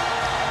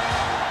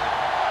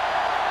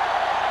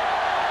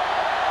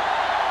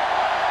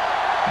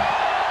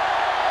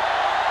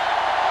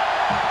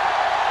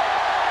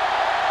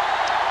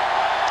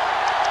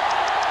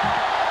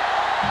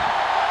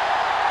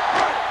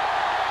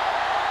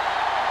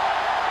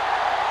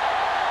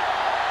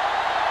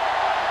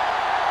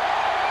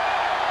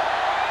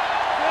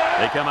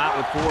 They come out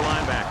with 4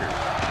 linebackers.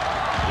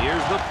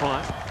 Here's the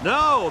punt.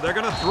 No, they're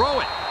going to throw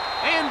it.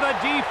 And the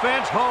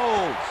defense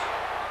holds.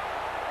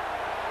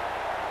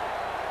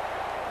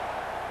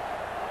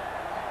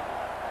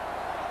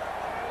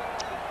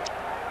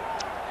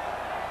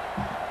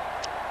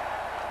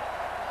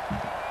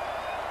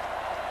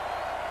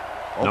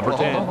 Number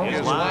 10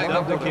 is lined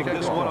up to kick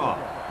this one off.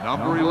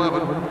 Number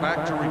 11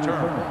 back to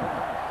return.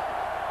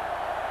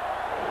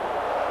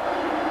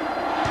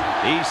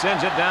 He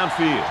sends it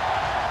downfield.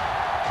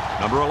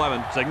 Number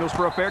 11 signals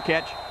for a fair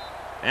catch.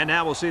 And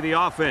now we'll see the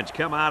offense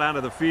come out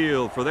onto the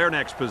field for their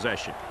next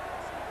possession.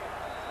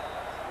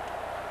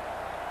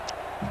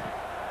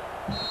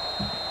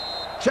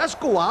 Just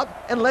go out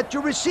and let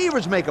your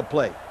receivers make a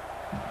play.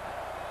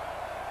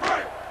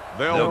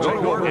 They'll take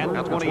over at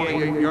the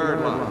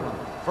 28-yard line.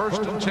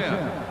 First and 10.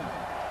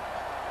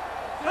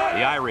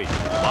 The Irish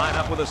line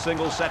up with a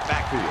single set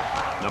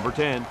backfield. Number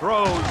 10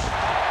 throws,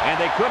 and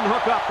they couldn't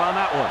hook up on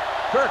that one.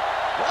 Kirk,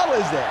 what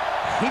was that?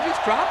 He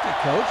just dropped it,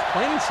 Coach.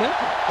 Plain and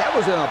simple. That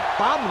was an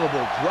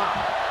abominable drop.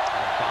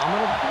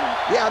 Abominable?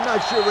 Yeah, I'm not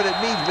sure what it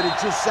means, but it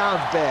just sounds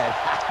bad.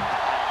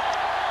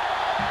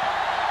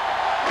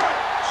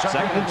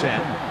 Second and 10.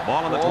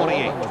 Ball on the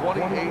 28.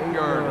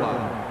 28-yard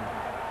line.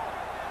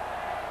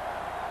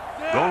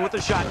 Going with the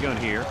shotgun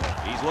here.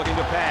 He's looking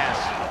to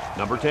pass.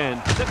 Number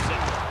 10 tips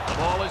it. The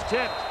ball is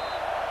tipped.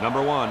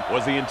 Number 1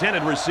 was the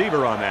intended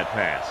receiver on that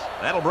pass.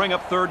 That'll bring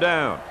up 3rd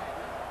down.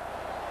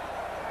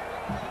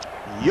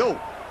 Yo,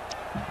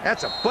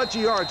 that's a bunch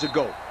of yards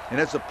ago. And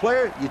as a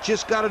player, you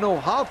just got to know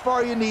how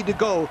far you need to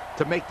go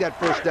to make that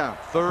first down.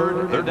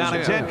 Third down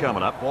and 10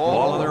 coming up.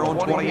 Ball on their own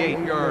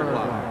 28-yard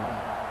line.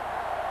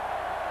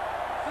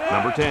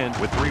 Number 10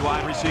 with 3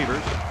 wide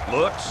receivers.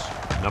 Looks.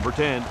 Number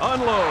 10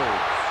 unloads.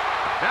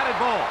 Batted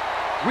ball.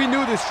 We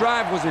knew this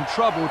drive was in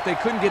trouble if they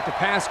couldn't get the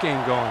pass game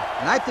going.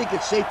 And I think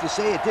it's safe to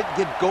say it didn't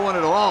get going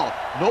at all.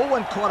 No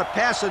one caught a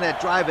pass on that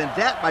drive, and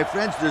that, my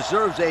friends,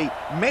 deserves a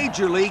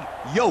major league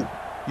yo.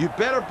 You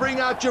better bring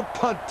out your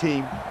punt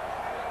team.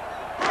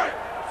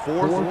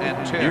 4th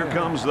and 10. Here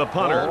comes the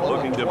punter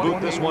looking to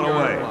boot this one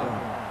away.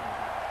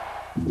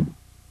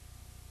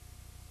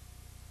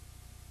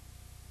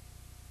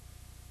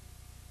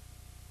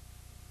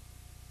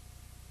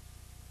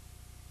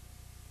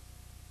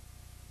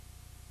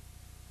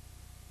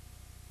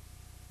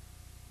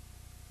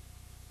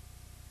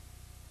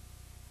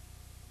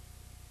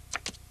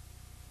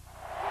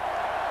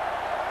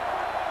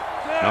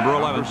 Number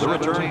 11, the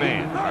return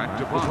man. Back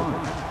to punt.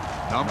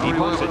 Number He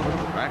punts 11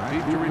 it. back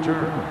deep to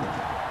return.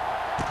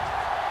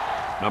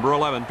 Number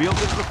 11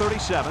 fields it for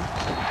 37.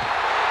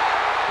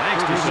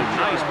 Thanks to some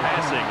nice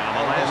passing on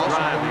the last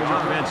drive, the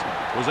offense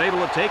was able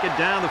to take it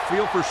down the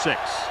field for 6.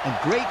 And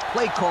great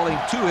play calling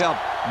to help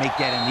make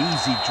that an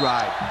easy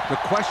drive. The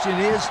question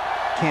is,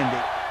 can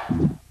they?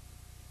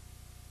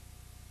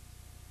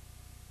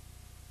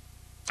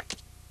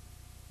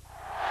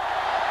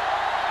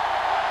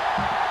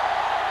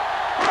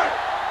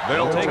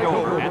 They'll take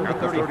over at the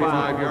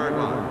 35-yard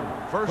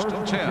line. First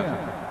and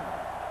 10.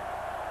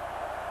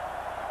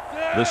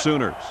 The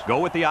Sooners go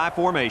with the I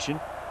formation.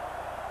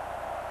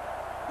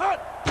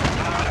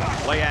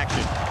 Play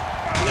action.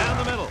 Down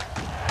the middle.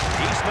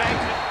 He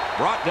snags it.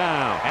 Brought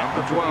down at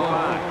the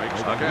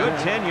 25. A good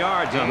 10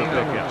 yards on the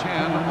pickup.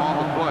 10 on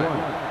the play.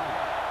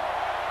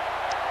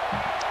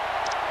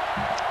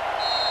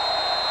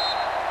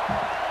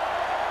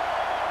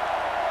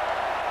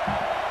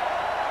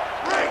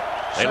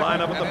 They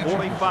line up at the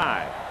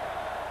 45.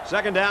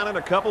 Second down and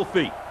a couple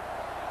feet.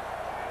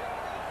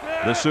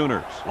 The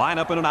Sooners line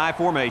up in an I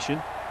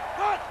formation.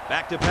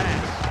 Back to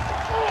pass.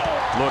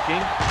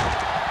 Looking.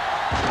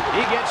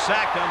 He gets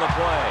sacked on the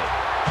play.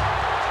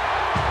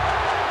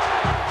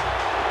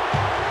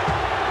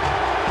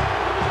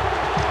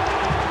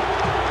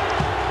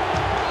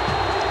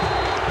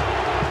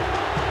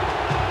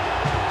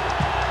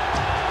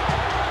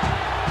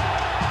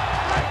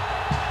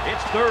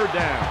 third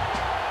down.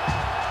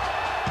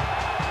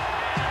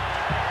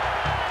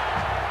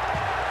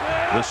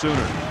 The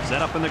Sooners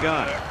set up in the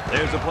gun.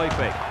 There's a play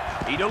fake.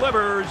 He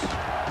delivers.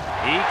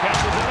 He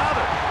catches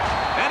another.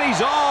 And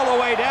he's all the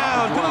way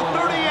down to the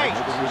 38.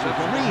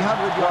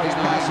 300 yards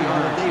passing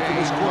on the day for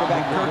this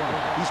quarterback, Kirk.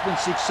 He's been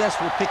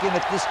successful picking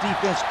at this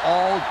defense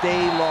all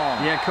day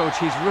long. Yeah, Coach,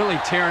 he's really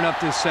tearing up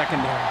this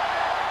secondary.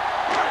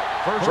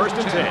 First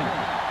and 10.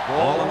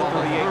 Ball on the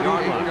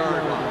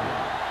 38-yard line.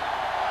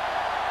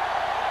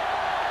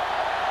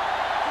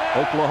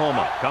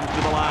 Oklahoma comes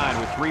to the line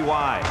with 3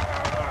 wide.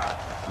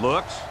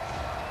 Looks.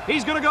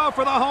 He's going to go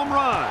for the home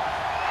run.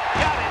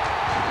 Got it.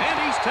 And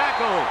he's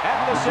tackled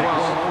at the 6.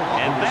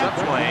 And that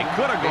play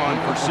could have gone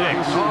for 6.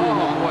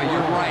 Oh, boy,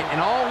 you're right.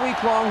 And all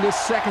week long, this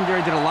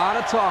secondary did a lot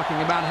of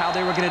talking about how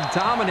they were going to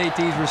dominate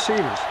these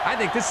receivers. I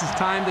think this is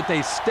time that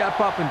they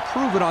step up and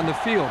prove it on the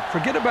field.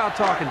 Forget about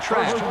talking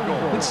trash.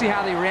 Let's see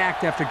how they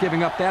react after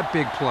giving up that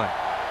big play.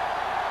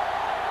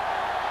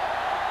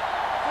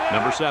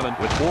 Number 7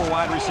 with 4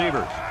 wide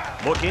receivers.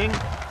 Looking,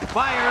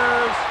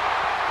 fires,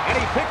 and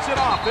he picks it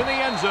off in the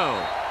end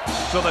zone.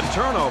 So the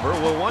turnover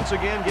will once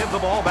again give the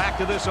ball back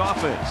to this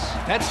offense.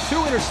 That's 2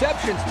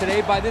 interceptions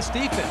today by this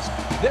defense.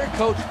 Their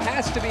coach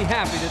has to be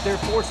happy that they're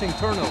forcing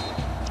turnovers.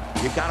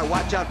 You got to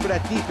watch out for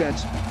that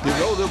defense. You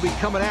know they'll be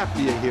coming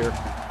after you here.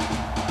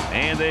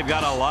 And they've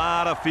got a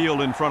lot of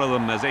field in front of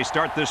them as they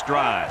start this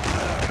drive.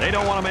 They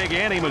don't want to make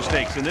any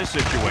mistakes in this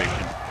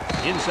situation.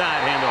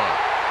 Inside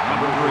handoff.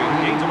 Number 3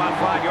 gains about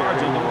 5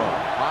 yards on the run.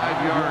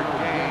 5-yard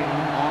gain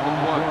on the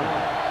 1.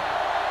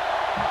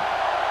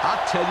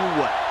 I'll tell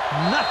you what,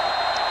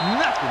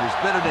 nothing is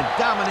better than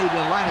dominating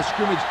the line of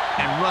scrimmage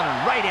and running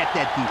right at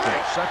that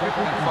defense.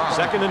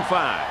 Second and 5.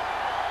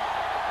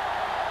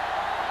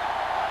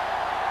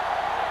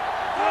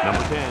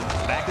 Number 10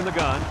 back in the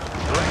gun.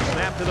 Direct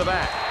snap to the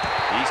back.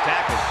 He's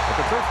tackled at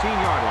the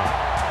 13-yard line.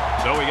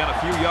 So we got a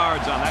few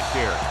yards on that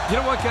carry.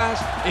 You know what, guys?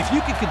 If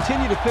you can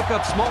continue to pick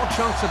up small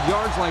chunks of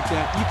yards like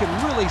that, you can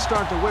really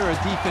start to wear a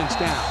defense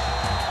down.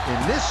 In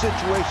this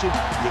situation,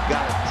 you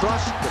got to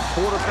trust the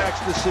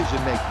quarterback's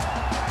decision-making.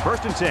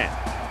 First and 10.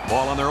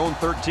 Ball on their own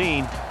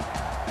 13.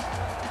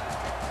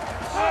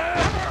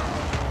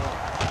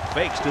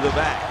 Fakes to the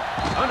back.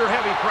 Under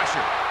heavy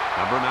pressure.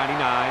 Number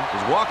 99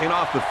 is walking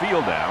off the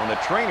field now, and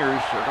the trainers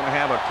are going to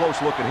have a close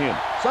look at him.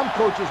 Some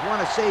coaches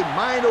want to say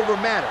mind over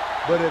matter,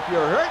 but if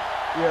you're hurt,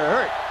 you're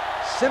hurt.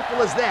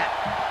 Simple as that.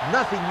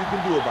 Nothing you can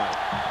do about it.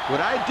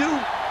 What I do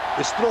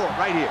is throw it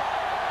right here.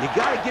 You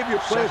got to give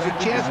your players a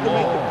chance to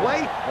make the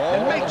play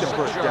and make the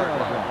first down.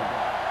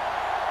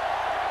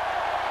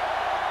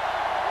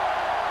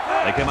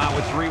 They come out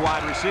with 3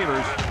 wide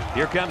receivers.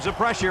 Here comes the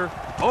pressure.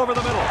 Over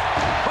the middle.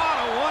 Caught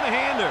a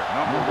one-hander.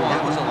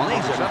 That was a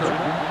laser curve.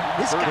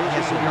 This guy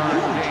has a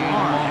huge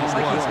arm. It's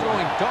like he's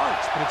throwing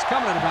darts, but it's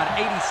coming at about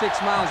 86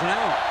 miles an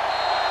hour.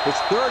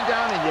 It's third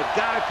down, and you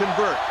got to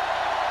convert.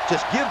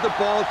 Just give the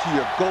ball to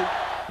your GOAT.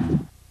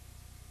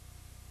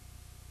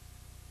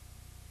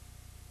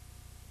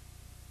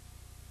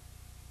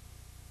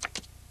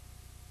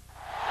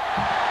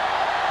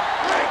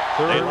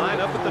 They line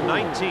up at the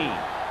 19.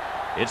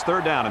 It's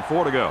third down and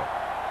 4 to go.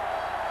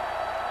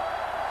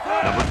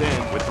 Number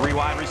 10 with 3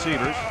 wide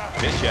receivers.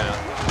 Pitch out.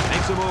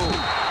 Makes a move.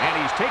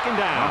 And he's taken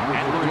down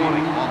at the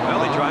 20. Well,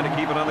 they tried to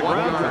keep it on the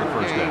ground for the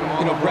first down.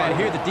 You know, Brad,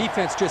 here the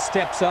defense just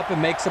steps up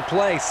and makes a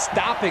play,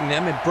 stopping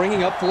them and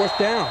bringing up 4th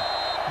down.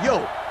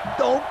 Yo,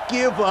 don't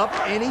give up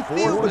any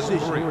field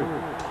position.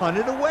 Punt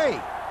it away.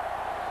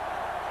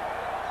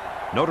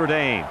 Notre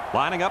Dame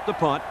lining up the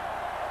punt.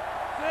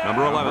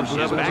 Number 11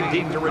 is back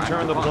deep to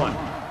return the punt.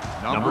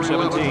 Number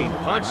 17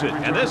 punts it,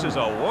 and this is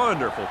a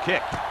wonderful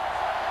kick.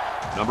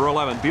 Number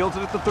 11 fields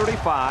it at the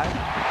 35.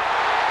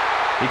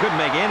 He couldn't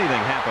make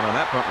anything happen on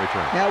that punt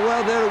return. Yeah,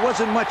 well, there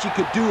wasn't much he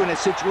could do in a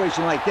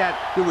situation like that.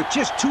 There were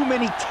just too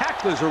many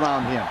tacklers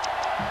around him.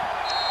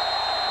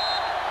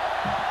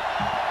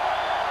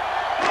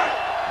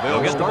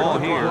 They'll get the ball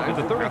here at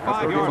the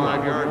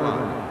 35-yard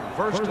line.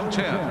 First and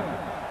 10.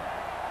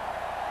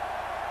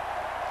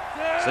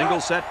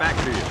 Single set back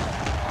to you.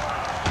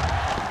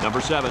 Number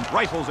 7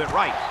 rifles it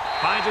right.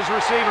 Finds his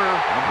receiver.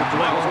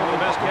 That was one of the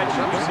best catches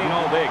we've seen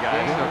all day,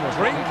 guys.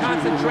 Great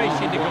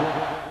concentration to go.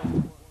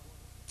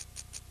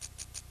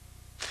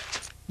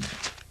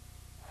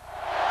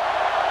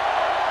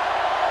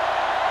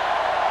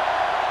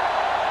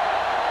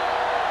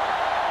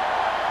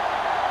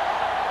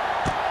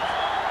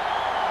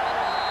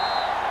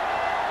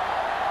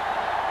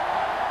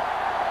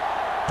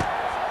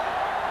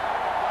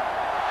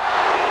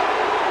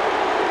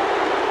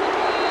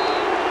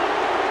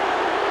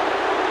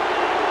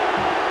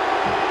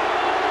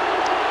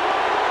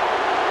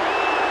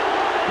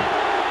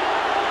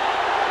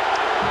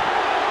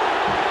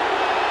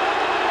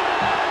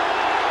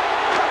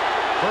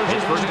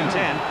 It's first and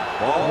 10.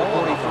 Ball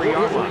at the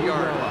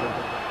 43-yard line.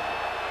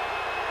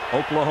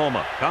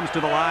 Oklahoma comes to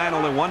the line.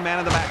 Only 1 man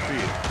in the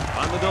backfield.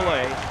 On the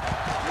delay.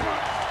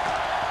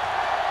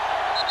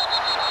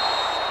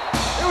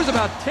 There was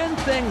about 10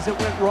 things that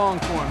went wrong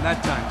for him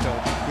that time,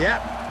 Coach. Yeah,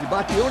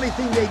 About the only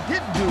thing they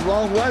didn't do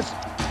wrong was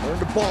turn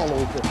the ball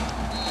over.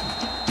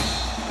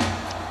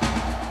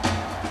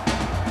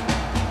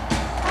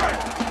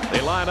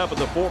 They line up at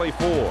the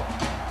 44.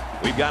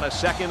 We've got a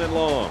 2nd and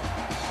long.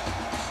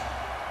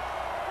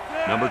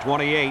 Number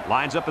 28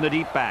 lines up in the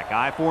deep back,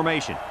 I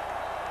formation.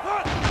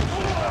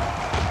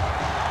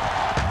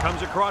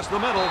 Comes across the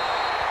middle.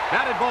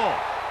 Batted ball.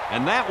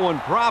 And that one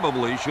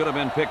probably should have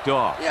been picked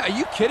off. Yeah, are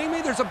you kidding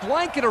me? There's a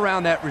blanket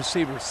around that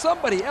receiver.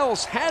 Somebody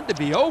else had to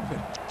be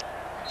open.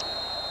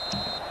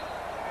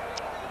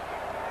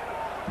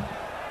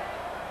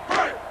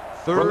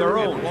 From their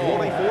own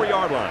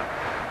 44-yard line.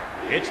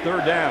 It's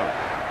 3rd down.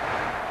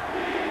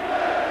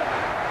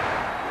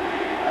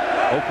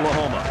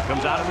 Oklahoma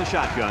comes out in the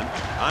shotgun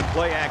on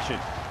play action.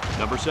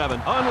 Number 7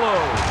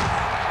 unloads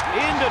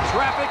into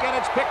traffic, and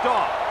it's picked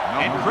off.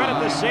 And credit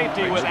the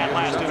safety with that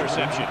last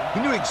interception.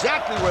 He knew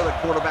exactly where the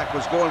quarterback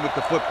was going with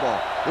the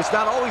football. It's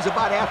not always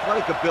about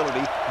athletic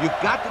ability. You've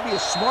got to be a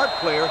smart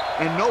player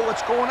and know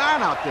what's going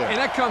on out there. And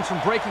that comes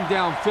from breaking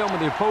down film of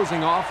the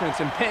opposing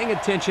offense and paying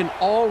attention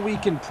all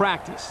week in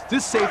practice.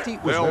 This safety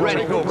was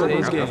ready for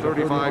today's game.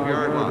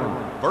 35-yard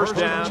line. First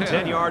down,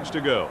 10 yards to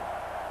go.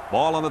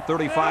 Ball on the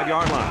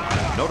 35-yard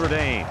line. Notre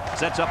Dame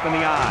sets up in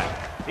the eye.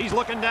 He's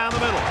looking down the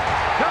middle.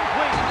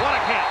 Complete. What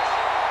a catch.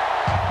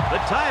 The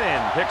tight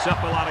end picks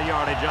up a lot of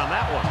yardage on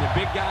that one. The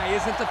big guy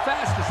isn't the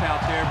fastest out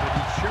there, but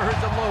he sure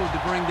is a load to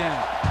bring down.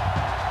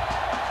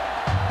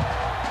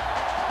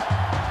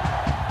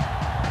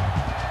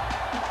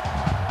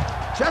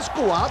 Just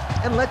go out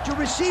and let your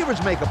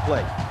receivers make a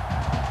play.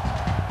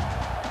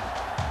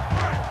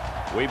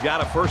 We've got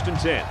a 1st and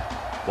 10.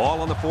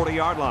 Ball on the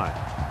 40-yard line.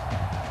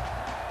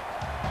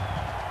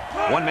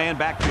 One man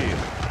backfield.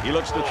 He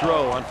looks to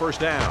throw on 1st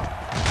down.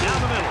 Down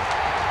the middle.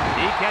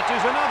 He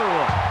catches another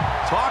one.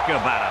 Talk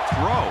about a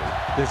throw.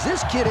 Does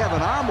this kid have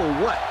an arm or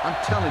what? I'm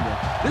telling you,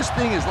 this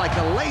thing is like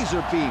a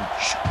laser beam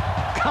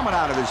coming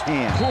out of his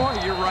hand. Boy,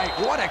 you're right.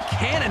 What a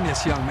cannon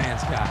this young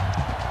man's got.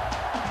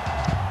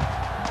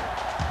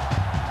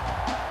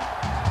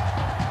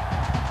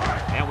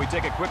 And we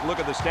take a quick look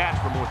at the stats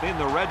from within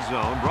the red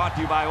zone, brought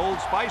to you by Old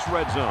Spice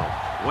Red Zone,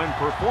 when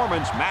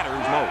performance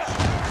matters most.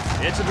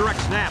 It's a direct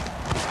snap.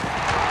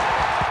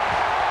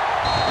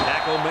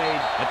 Tackle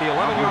made at the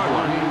 11-yard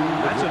line.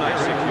 That's a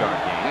nice 6-yard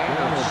gain.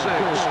 And 6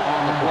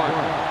 on the play.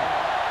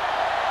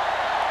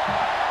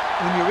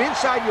 When you're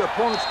inside your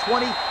opponent's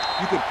 20,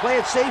 you can play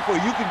it safe or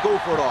you can go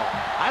for it all.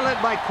 I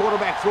let my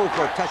quarterback throw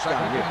for a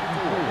touchdown here.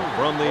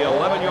 From the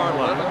 11-yard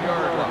line.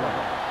 11-yard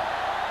line.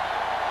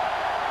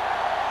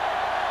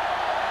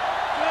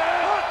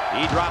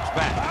 He drops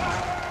back.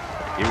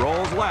 He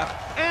rolls left.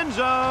 End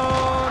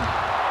zone.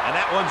 And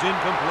that one's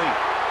incomplete.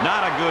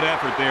 Not a good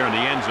effort there in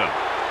the end zone.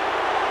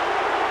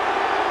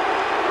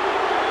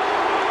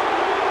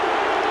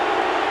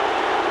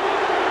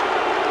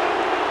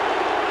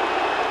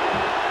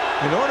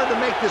 In order to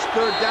make this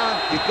 3rd down,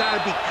 you've got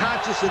to be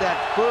conscious of that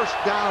 1st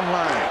down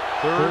line.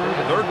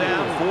 Third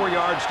down, 4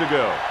 yards to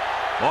go.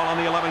 Ball on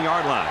the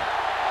 11-yard line.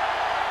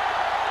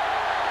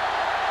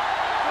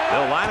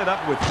 They'll line it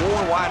up with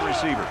 4 wide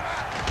receivers.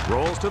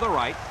 Rolls to the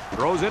right,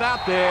 throws it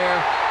out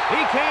there. He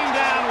came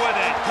down with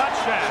it.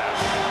 Touchdown.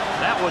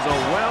 That was a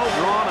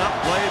well-drawn-up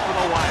play for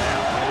the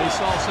wideout. They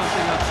saw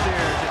something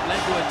upstairs that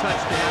led to a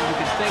touchdown. You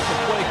can thank the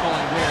play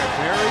calling there.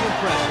 Very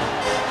impressive.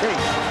 Hey,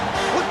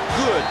 what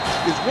good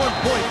is 1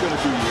 point going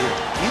to do you here?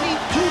 You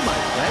need 2, my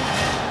friend.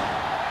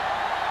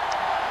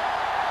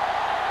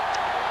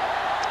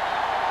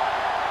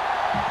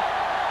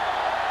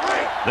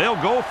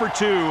 They'll go for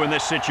 2 in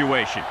this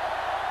situation.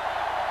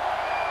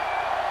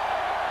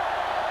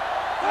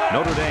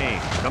 Notre Dame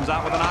comes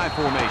out with an I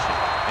formation.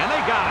 And they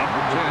got it.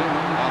 10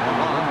 on the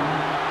run.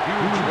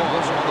 Huge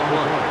loss on the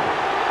play.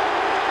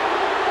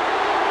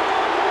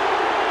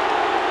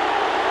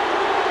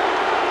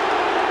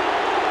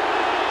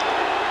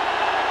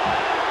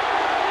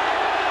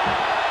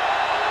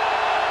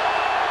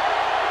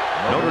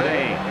 Notre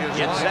Dame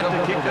gets set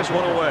to kick this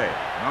one away.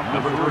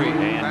 Number 3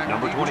 and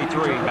number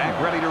 23 back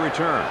ready to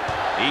return.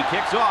 He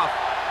kicks off.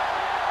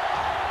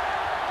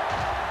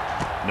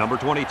 Number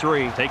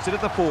 23 takes it at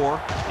the 4.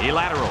 He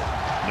lateral.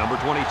 Number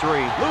 23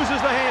 loses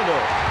the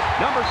handle.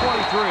 Number 23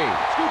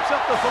 scoops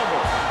up the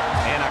fumble.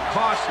 And a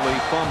costly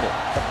fumble.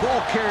 The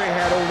ball carrier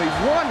had only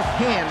 1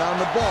 hand on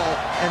the ball,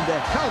 and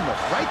the helmet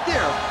right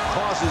there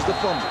causes the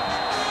fumble.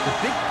 The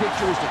big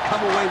picture is to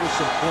come away with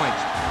some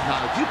points.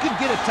 Now, if you can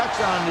get a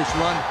touchdown on this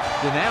run,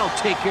 then that'll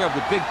take care of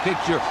the big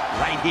picture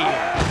right here.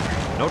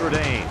 Notre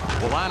Dame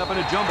will line up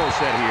in a jumbo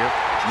set here.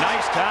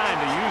 Nice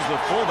time to use the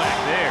fullback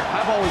there.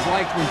 I've always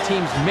liked when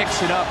teams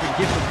mix it up and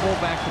give the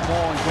fullback the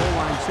ball in goal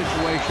line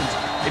situations.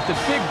 If the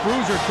big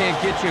bruiser can't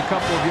get you a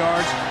couple of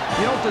yards,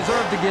 you don't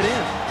deserve to get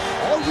in.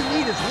 All you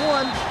need is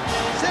 1.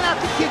 Send out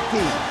the kick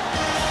team.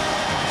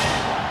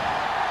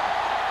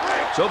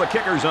 So the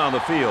kicker's on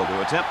the field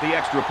to attempt the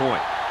extra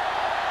point.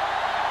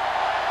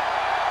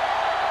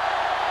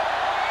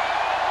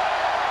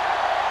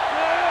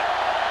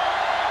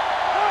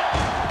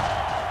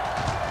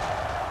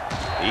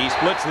 He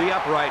splits the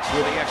uprights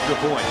with the extra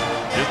point.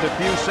 Just a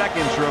few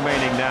seconds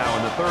remaining now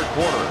in the third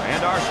quarter.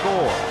 And our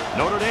score,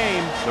 Notre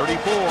Dame 34,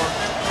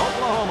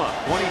 Oklahoma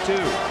 22.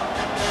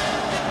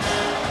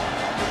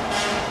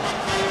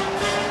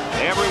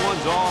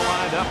 Everyone's all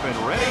lined up and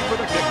ready for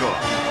the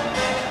kickoff.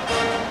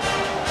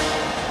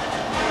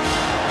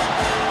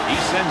 He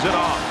sends it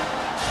off.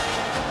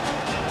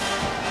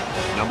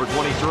 Number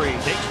 23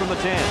 takes from the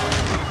 10.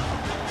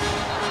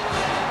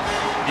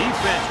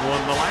 Defense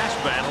won the last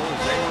battle as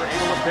they were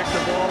able to pick the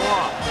ball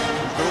off.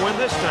 Who's going to win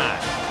this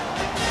time?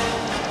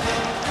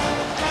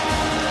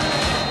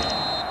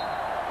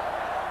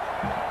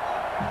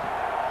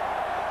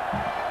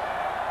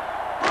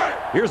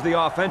 Here's the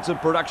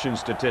offensive production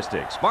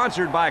statistics,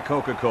 sponsored by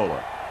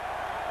Coca-Cola.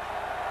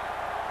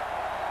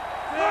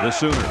 The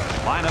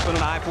Sooners line up in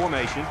an I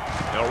formation.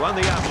 They'll run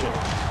the option.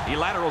 He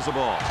laterals the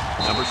ball.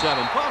 Number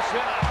 7 posts it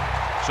up.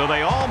 So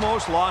they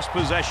almost lost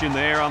possession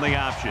there on the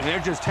option. They're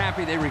just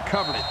happy they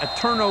recovered it. A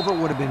turnover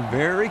would have been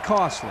very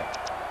costly.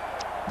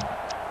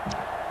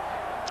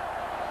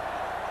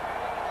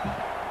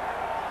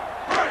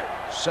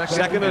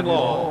 Second and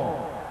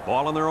long.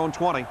 Ball on their own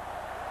 20.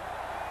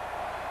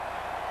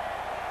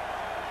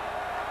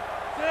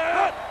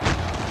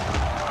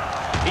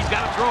 He's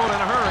got to throw it in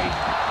a hurry.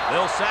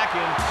 They'll sack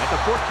him at the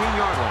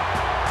 14-yard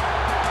line.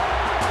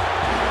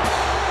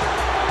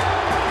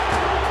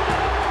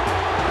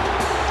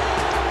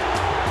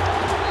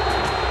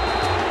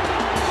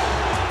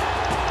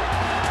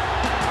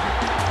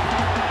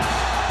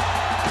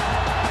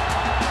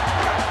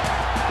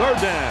 Third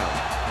down.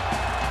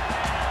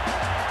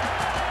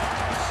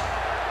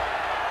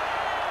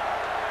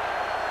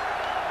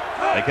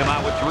 They come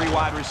out with 3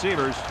 wide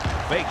receivers.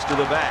 Fakes to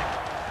the back.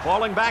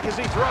 Falling back as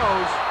he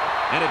throws.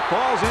 And it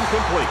falls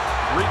incomplete.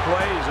 3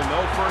 plays and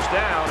no first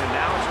down. And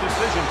now it's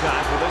decision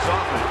time for this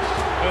offense.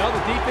 Well,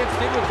 the defense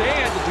did what they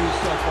had to do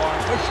so far.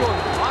 They're showing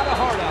a lot of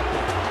heart out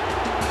there.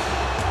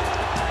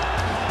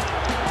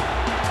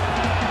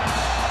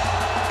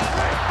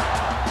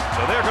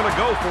 So they're going to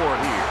go for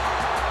it here.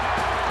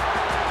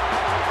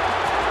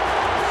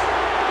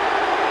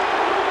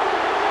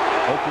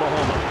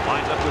 Oklahoma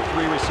lines up with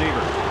 3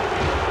 receivers.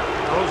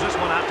 Throws this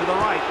one out to the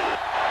right.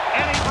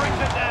 And he brings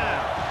it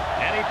down.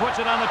 And he puts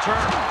it on the turf.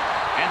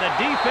 And the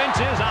defense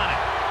is on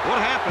it.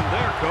 What happened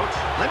there, Coach?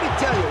 Let me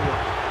tell you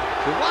what.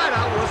 The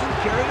wideout wasn't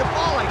carrying the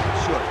ball like it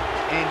should.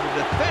 And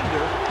the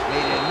defender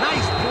made a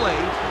nice play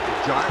to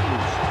jar it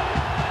loose.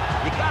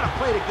 You got to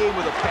play the game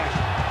with a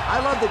passion.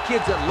 I love the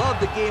kids that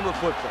love the game of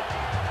football.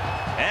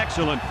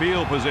 Excellent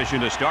field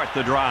position to start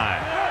the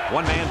drive.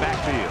 1-man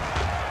backfield.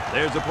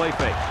 There's the play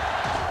fake.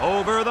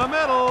 Over the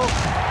middle.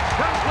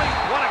 Complete.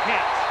 What a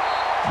catch.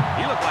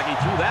 He looked like he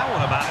threw that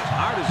one about as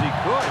hard as he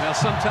could. Well,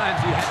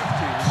 sometimes you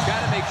have to. You've got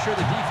to make sure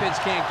the defense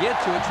can't get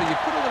to it, so you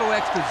put a little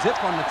extra zip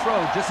on the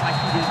throw, just like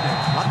he did there.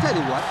 I'll tell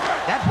you what,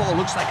 that ball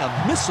looks like a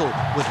missile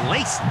with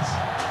laces.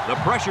 The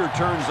pressure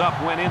turns up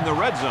when in the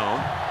red zone,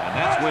 and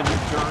that's when you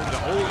turn to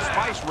Old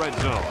Spice red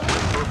zone.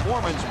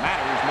 Performance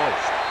matters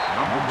most.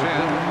 Number 10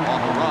 on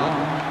the run.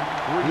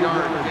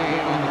 3-yard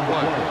gain on the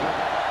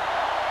play.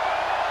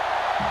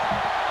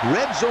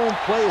 Red zone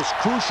play is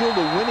crucial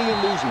to winning and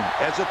losing.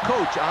 As a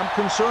coach, I'm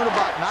concerned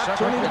about not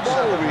turning the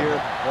ball over here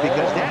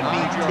because that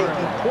means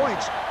taking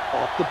points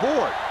off the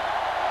board.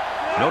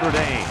 Notre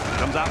Dame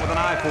comes out with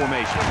an I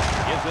formation.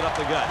 Gives it up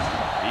the gut.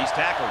 He's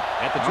tackled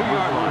at the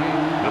 2-yard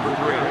line. Number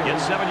 3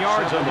 gets 7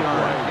 yards on the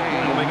play.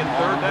 That'll make it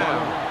third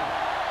down.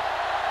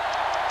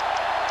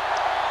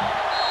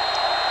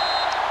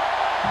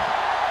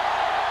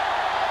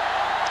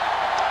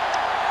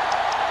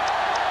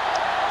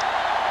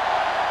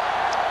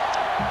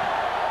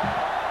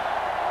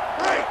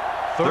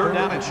 Third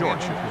down and short.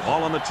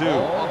 Ball on the 2.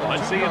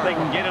 Let's see if they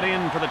can get it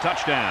in for the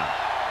touchdown.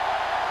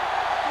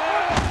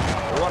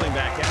 Running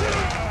back at it.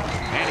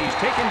 And he's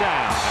taken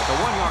down at the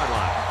 1-yard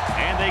line.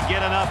 And they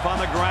get enough on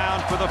the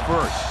ground for the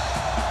first.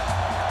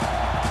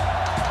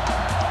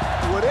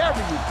 Whatever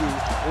you do,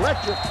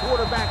 let your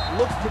quarterback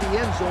look to the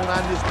end zone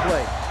on this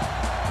play.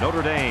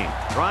 Notre Dame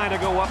trying to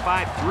go up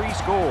by 3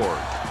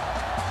 scores.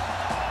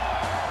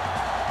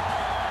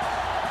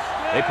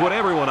 They put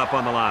everyone up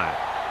on the line.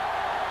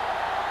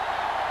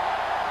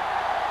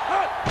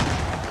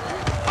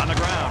 On the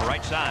ground,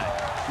 right side.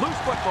 Loose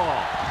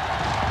football.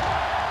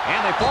 And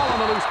they fall on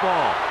the loose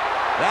ball.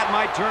 That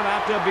might turn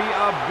out to be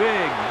a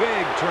big,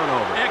 big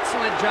turnover.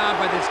 Excellent job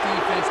by this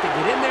defense to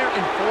get in there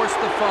and force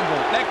the fumble.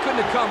 That couldn't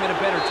have come at a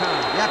better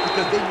time. Yeah,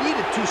 because they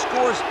needed 2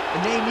 scores,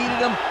 and they needed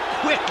them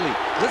quickly.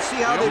 Let's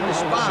see how they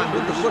respond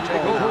with the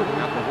football.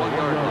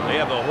 They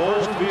have the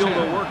whole field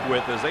to work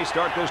with as they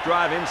start this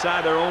drive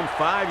inside their own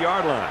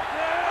 5-yard line.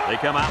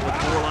 They come out with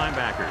 4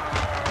 linebackers.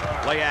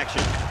 Play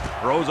action.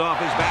 Throws off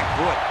his back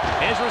foot.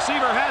 His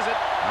receiver has it.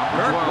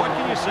 Kirk, what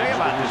can you say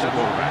about this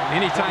quarterback?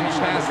 Anytime you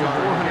pass for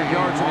 400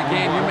 yards in a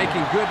game, you're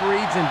making good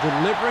reads and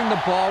delivering the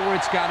ball where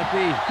it's got to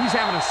be. He's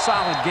having a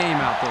solid game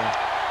out there.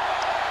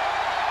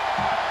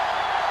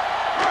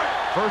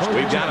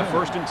 We've got a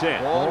 1st and 10.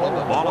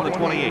 Ball on the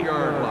 28.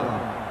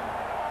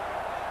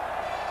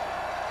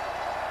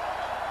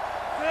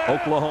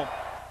 Oklahoma.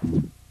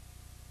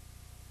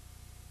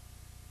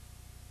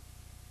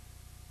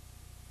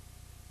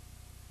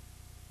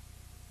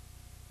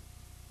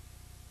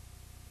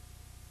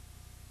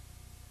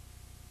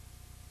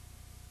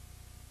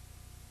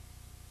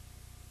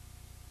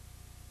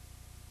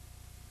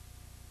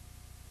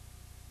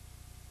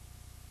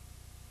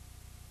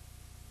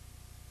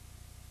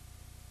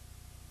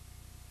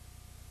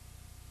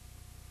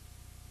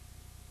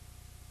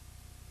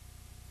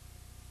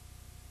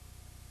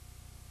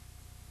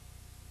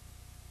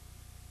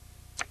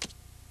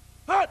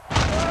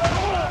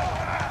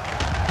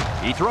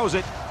 He throws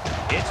it.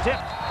 It's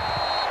tipped.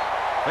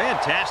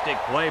 Fantastic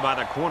play by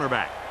the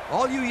cornerback.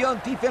 All you young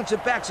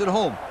defensive backs at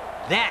home,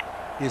 that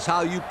is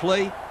how you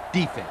play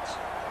defense.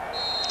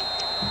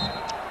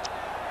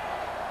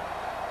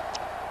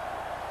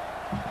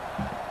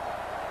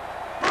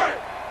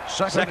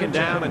 Second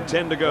down and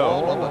 10 to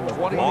go.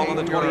 Ball on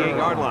the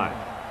 28-yard line.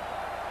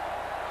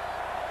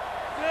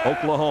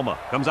 Oklahoma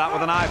comes out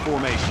with an I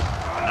formation.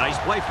 Nice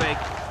play fake.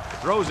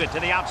 Throws it to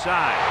the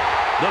outside.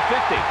 The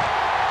 50.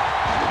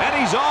 And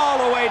he's all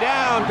the way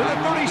down to the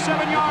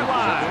 37-yard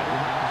line.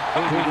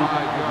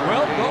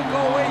 Well, don't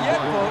go away yet,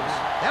 folks.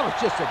 That was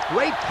just a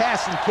great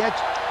pass and catch,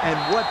 and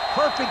what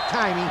perfect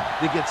timing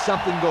to get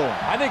something going.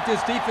 I think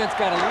this defense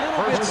got a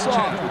little bit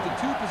soft with the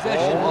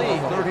two-possession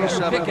lead. They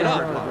better pick it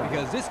up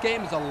because this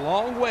game is a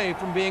long way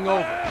from being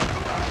over.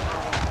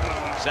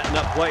 Setting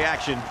up play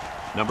action.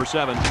 Number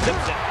 7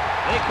 tips it.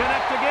 They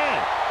connect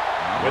again.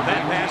 With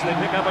that pass, they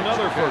pick up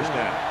another first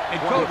down. And,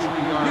 Coach,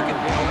 you can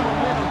feel the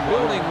momentum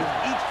building with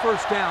each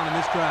first down in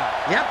this drive.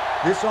 Yep,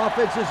 this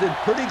offense is in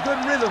pretty good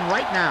rhythm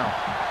right now.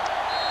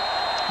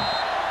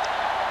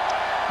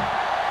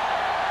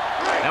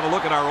 Have a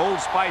look at our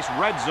Old Spice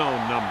red zone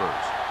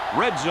numbers.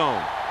 Red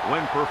zone,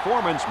 when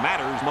performance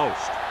matters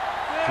most.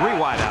 3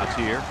 wideouts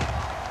here.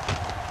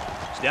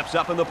 Steps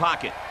up in the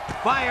pocket.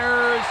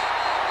 Fires.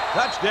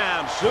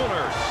 Touchdown,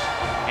 Sooners.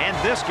 And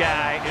this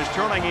guy is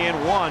turning in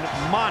one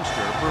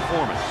monster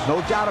performance.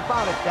 No doubt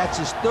about it. That's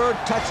his 3rd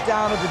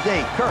touchdown of the day.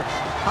 Kirk,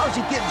 how's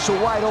he getting so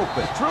wide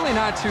open? It's really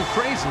not too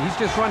crazy. He's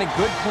just running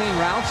good, clean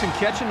routes and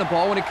catching the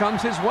ball when it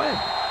comes his way.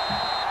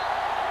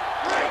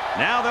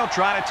 Now they'll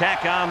try to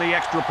tack on the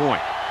extra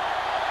point.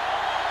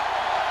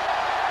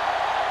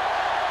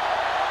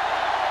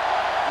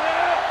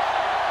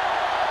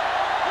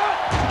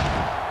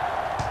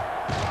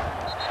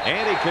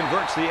 And he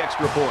converts the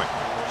extra point.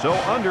 So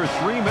under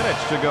 3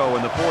 minutes to go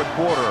in the 4th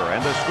quarter,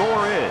 and the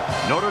score is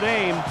Notre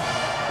Dame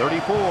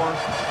 34,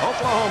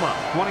 Oklahoma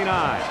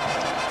 29.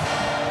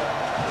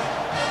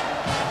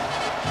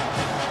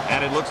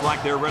 And it looks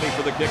like they're ready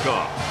for the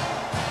kickoff.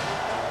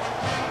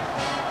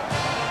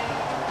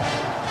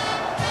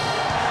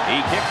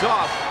 He kicks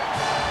off.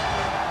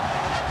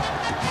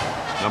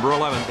 Number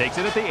 11 takes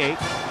it at the 8.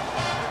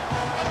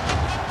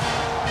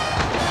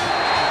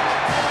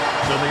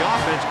 So the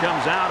offense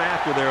comes out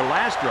after their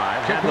last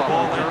drive, had the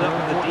ball end up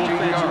in the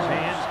defense's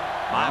hands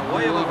by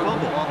way of a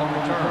fumble.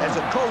 As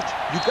a coach,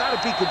 you got to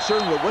be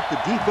concerned with what the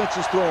defense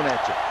is throwing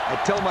at you.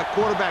 I tell my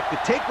quarterback to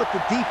take what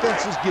the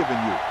defense is giving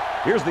you.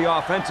 Here's the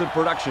offensive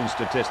production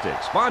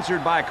statistics,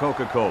 sponsored by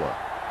Coca-Cola.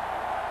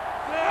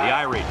 The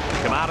Irish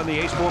come out in the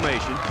ace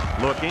formation,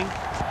 looking.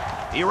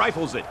 He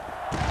rifles it.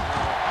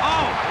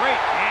 Oh, great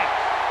catch.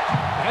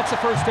 That's a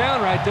first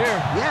down right there.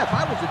 Yeah, if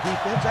I was a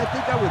defense, I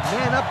think I would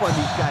man up on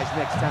these guys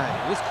next time.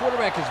 This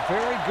quarterback is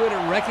very good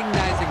at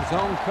recognizing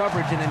zone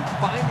coverage and then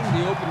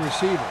finding the open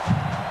receiver.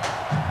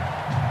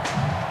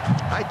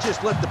 I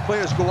just let the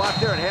players go out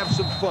there and have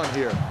some fun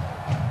here.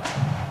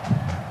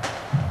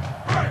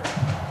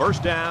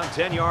 First down,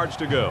 10 yards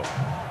to go.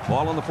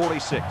 Ball on the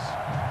 46.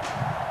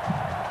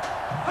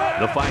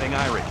 The Fighting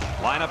Irish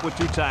line up with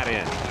 2 tight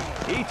ends.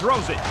 He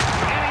throws it,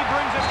 and he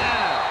brings it down.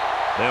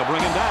 They'll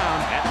bring him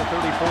down at the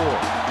 34.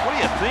 What do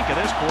you think of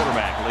this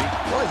quarterback, Lee?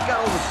 Well, he's got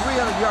over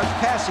 300 yards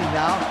passing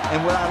now,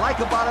 and what I like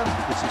about him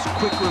is his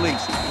quick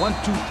release. 1,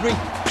 2, 3.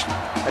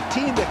 A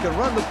team that can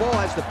run the ball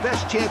has the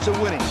best chance of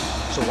winning,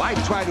 so I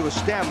try to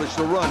establish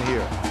the run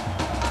here.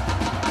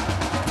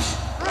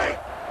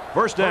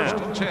 First down.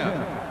 First and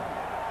 10.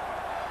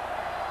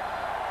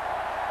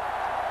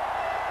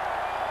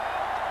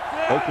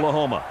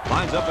 Oklahoma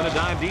lines up in a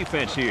dime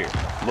defense here.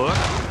 Look,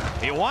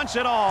 he wants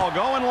it all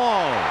going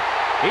long.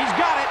 He's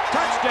got it.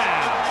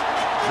 Touchdown.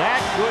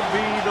 That could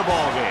be the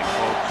ball game,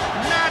 folks.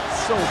 Not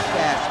so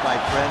fast, my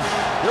friend.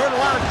 They're in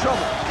a lot of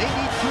trouble. They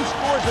need 2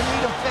 scores and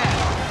need them fast.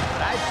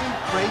 But I've seen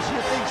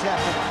crazier things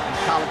happen in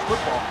college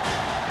football.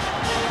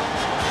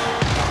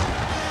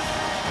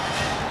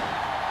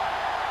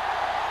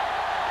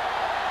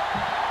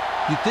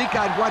 You think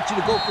I'd want you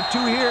to go for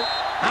 2 here?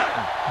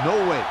 No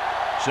way.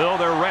 So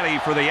they're ready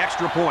for the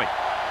extra point.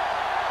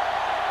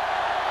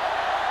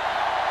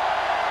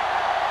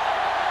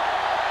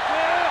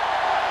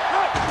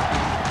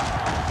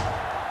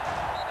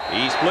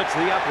 He splits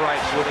the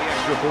uprights with the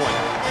extra point.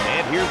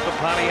 And here's the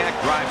Pontiac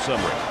drive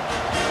summary.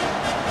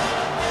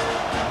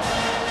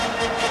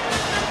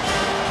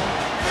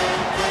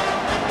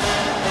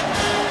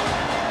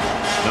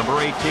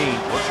 Number 18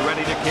 looks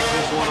ready to kick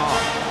this one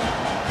off.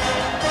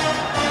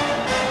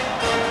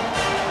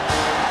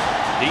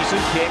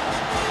 Decent kick.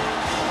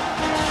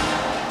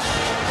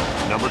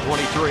 Number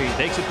 23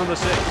 takes it from the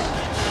 6.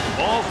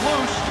 Ball's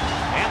loose,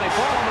 and they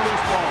fall on the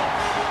loose ball.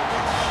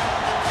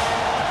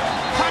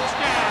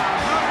 Touchdown,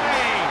 Notre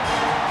Dame!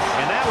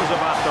 And that was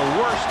about the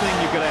worst thing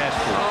you could ask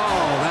for.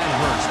 Oh, that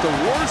hurts. The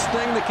worst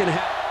thing that can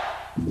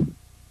happen.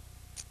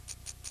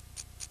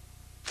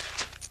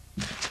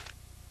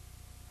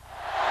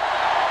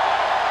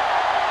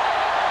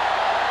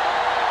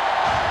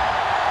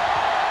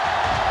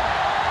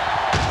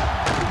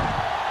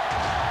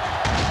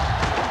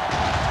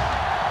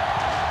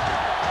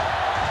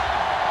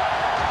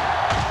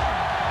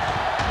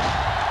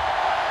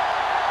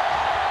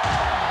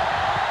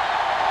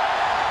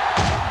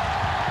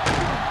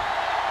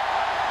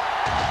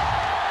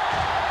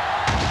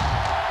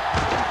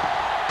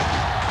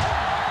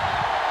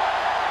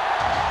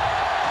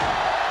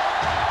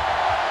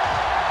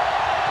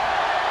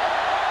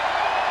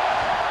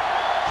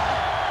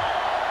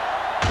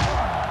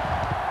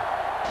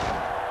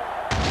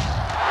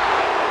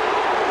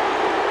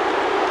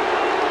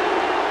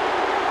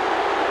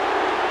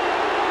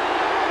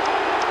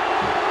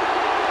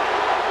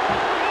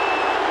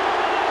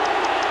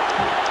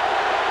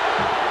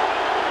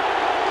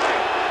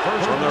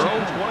 From their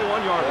own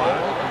 21-yard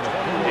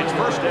line. It's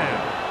first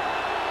down.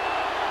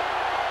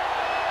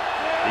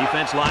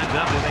 Defense lines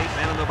up with 8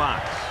 men in the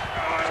box.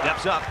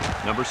 Steps up.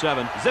 Number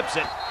 7 zips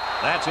it.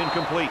 That's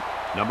incomplete.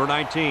 Number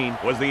 19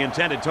 was the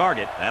intended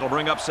target. That'll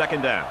bring up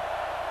second down.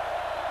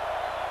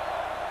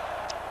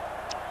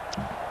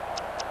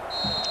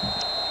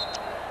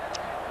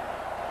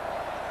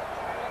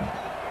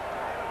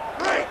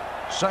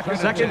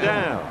 Second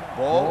down.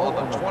 Ball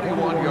on the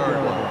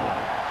 21-yard line.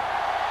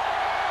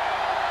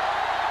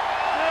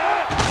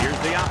 Here's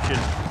the option.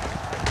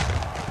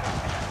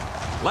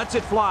 Lets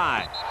it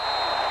fly.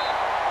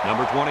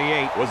 Number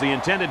 28 was the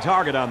intended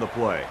target on the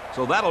play,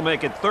 so that'll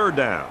make it third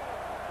down.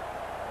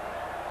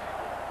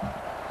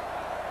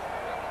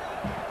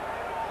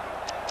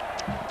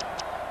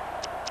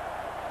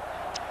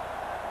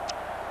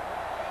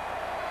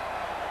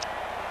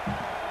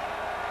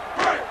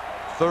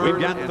 We've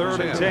got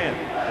third and 10.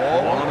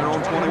 Ball on their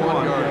own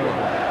 21.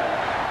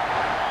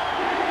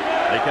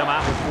 They come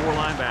out with 4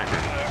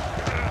 linebackers.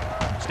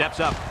 Steps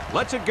up,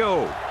 lets it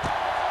go.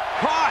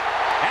 Caught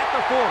at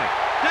the 40.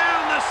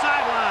 Down the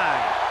sideline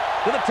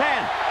to the 10,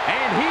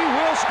 and he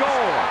will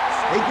score.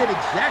 They did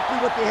exactly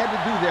what they had to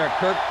do there,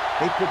 Kirk.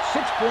 They put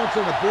 6 points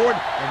on the board,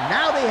 and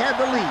now they have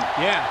the lead.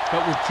 Yeah,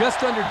 but with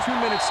just under 2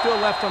 minutes still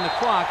left on the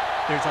clock,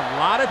 there's a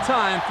lot of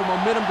time for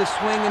momentum to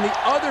swing in the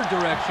other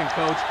direction,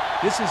 Coach.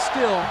 This is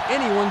still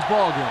anyone's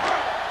ball game.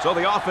 So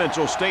the offense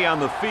will stay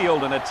on the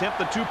field and attempt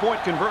the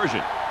 2-point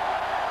conversion.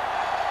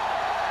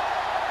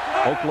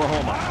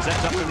 Oklahoma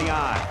sets up in the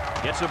eye.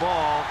 Gets the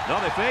ball. No,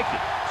 they faked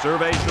it.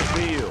 Surveys the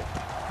field.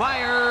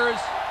 Fires.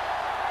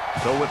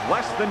 So with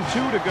less than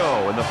 2 to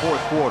go in the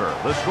fourth quarter,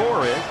 the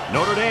score is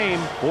Notre Dame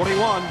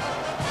 41,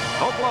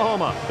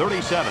 Oklahoma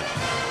 37.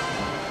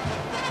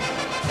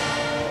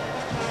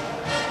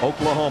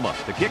 Oklahoma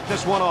to kick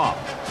this one off.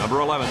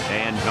 Number 11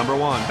 and number 1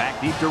 back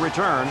deep to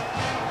return.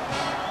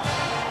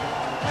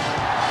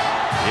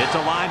 It's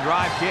a line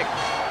drive kick.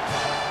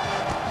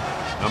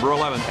 Number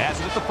 11 has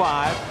it at the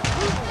 5.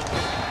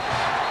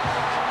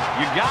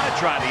 You got to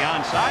try the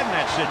onside in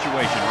that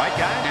situation, right,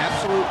 guys?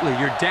 Absolutely.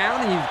 You're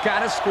down, and you've got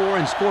to score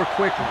and score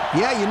quickly.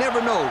 Yeah, you never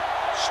know.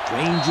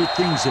 Stranger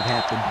things have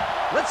happened.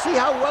 Let's see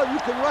how well you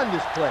can run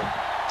this play.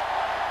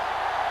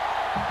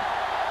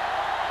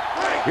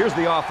 Here's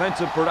the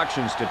offensive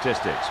production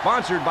statistics,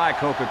 sponsored by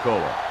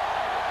Coca-Cola.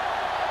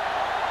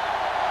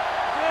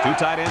 2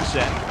 tight end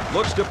set.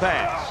 Looks to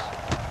pass.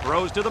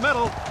 Throws to the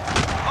middle.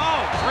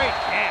 Oh, great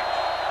catch.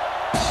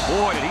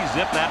 Boy, did he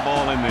zip that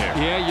ball in there.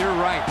 Yeah, you're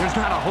right. There's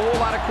not a whole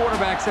lot of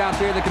quarterbacks out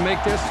there that can make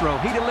this throw.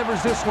 He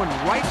delivers this one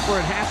right where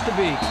it has to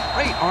be.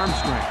 Great arm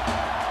strength.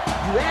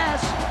 You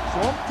asked, so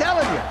I'm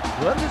telling you,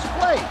 run this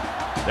play.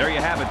 There you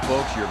have it,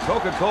 folks. Your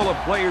Coca-Cola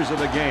players of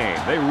the game.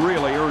 They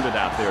really earned it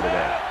out there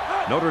today.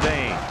 Notre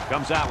Dame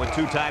comes out with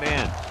 2 tight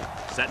ends.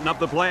 Setting up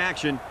the play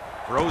action.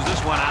 Throws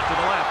this one out to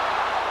the left.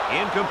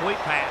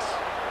 Incomplete pass.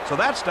 So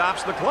that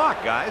stops the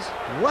clock, guys.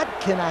 What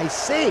can I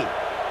say?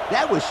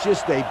 That was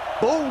just a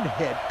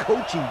bonehead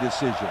coaching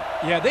decision.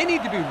 Yeah, they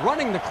need to be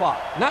running the clock,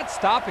 not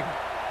stopping it.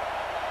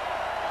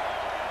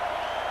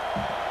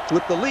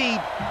 With the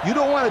lead, you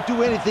don't want to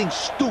do anything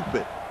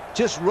stupid.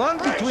 Just run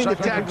between the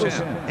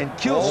tackles and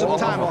kill some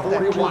time off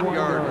that clock.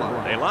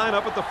 They line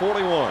up at the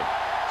 41.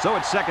 So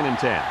it's 2nd and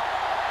 10.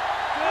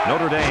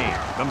 Notre Dame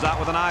comes out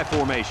with an I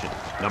formation.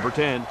 Number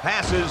 10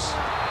 passes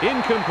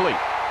incomplete.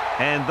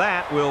 And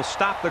that will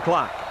stop the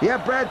clock. Yeah,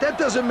 Brad, that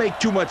doesn't make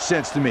too much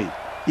sense to me.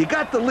 You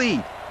got the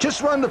lead.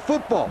 Just run the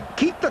football.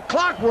 Keep the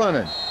clock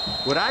running.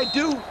 What I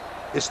do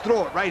is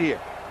throw it right here.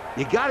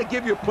 You got to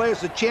give your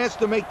players a chance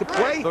to make the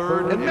play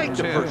and make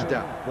the first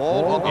down.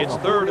 It's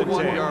 3rd and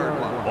 10.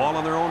 Ball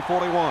on their own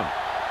 41.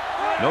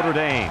 Notre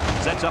Dame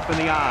sets up in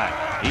the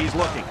eye. He's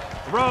looking.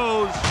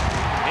 Throws.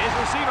 His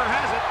receiver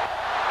has it.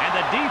 And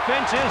the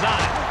defense is on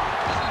it.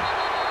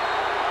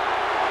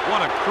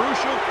 What a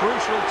crucial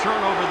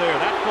turnover there.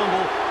 That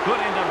fumble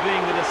could end up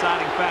being the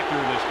deciding factor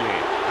in this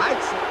game.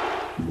 I'd say.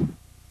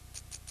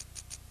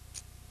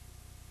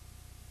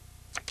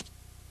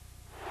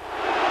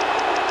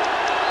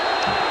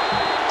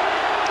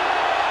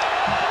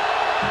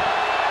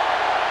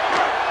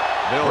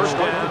 First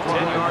down,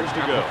 10 yards to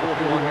go.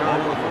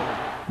 41-yard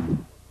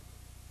line.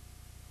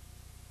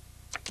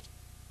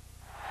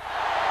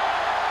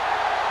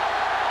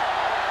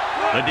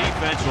 The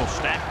defense will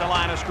stack the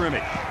line of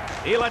scrimmage.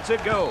 He lets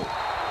it go,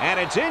 and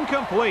it's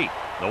incomplete.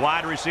 The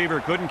wide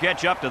receiver couldn't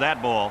catch up to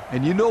that ball.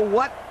 And you know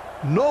what?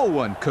 No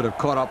one could have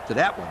caught up to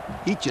that one.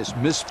 He just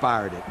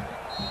misfired it.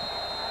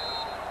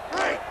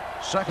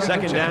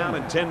 Second down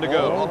and 10 to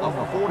go. Ball on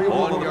the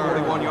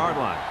 41-yard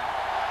line.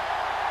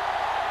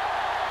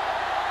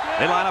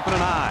 They line up in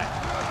an I.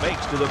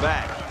 Fakes to the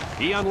back.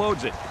 He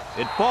unloads it.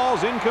 It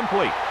falls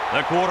incomplete.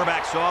 The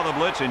quarterback saw the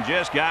blitz and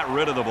just got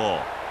rid of the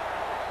ball.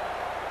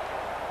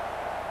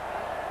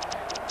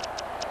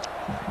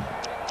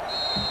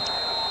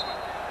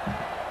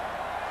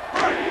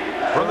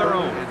 From their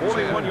own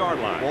 41-yard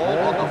line.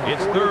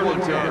 It's 3rd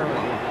and 10.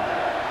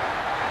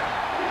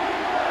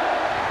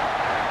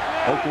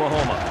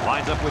 Oklahoma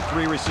lines up with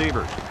 3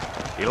 receivers.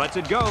 He lets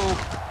it go,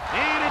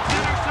 and it's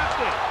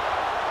intercepted.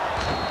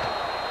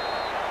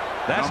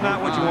 That's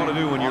not what you want to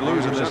do when you're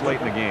losing this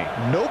late in the game.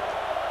 Nope.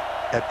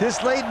 At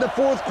this late in the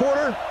 4th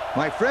quarter,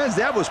 my friends,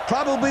 that was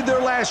probably their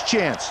last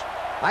chance.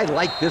 I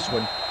like this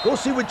one. Go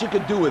see what you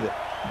can do with it.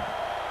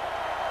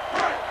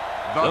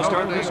 They'll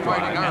start this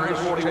Fighting Irish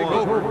take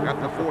over at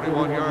the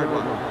 41-yard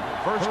line.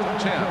 1st and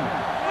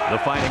 10. The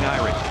Fighting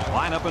Irish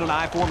line up in an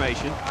I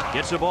formation.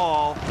 Gets the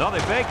ball. No, they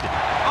faked it.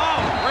 Oh,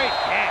 great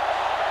catch.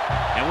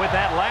 And with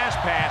that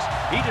last pass,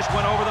 he just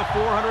went over the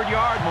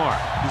 400-yard mark.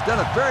 He's done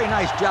a very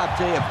nice job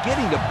today of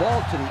getting the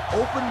ball to the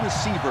open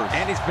receiver.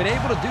 And he's been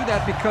able to do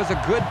that because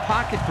of good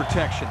pocket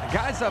protection. The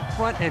guys up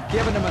front have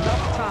given him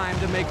enough time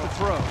to make the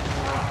throw.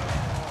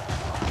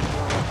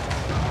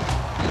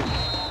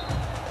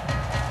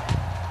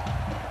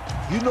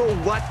 You know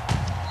what?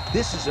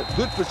 This is a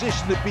good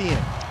position to be in.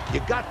 You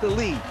got the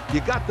lead,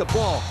 you got the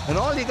ball, and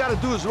all you got to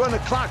do is run the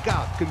clock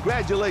out.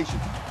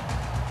 Congratulations.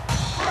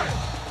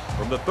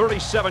 From the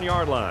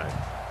 37-yard line,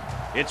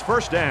 it's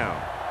 1st down.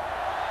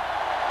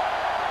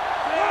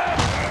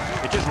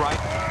 It's just right.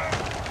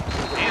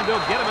 And they'll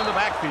get him in the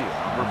backfield.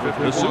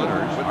 The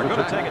Sooners are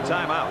going to take a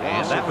timeout,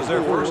 and that was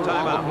their first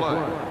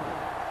timeout.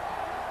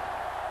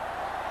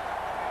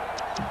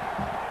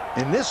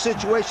 In this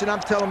situation,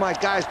 I'm telling my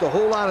guys to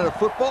hold on to the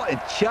football and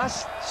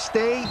just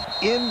stay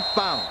in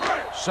bounds.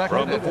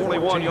 From the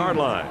 41-yard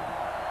line.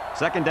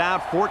 2nd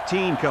down,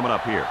 14 coming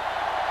up here.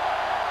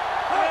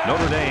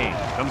 Notre Dame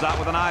comes out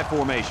with an I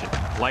formation.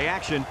 Play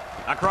action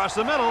across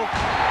the middle.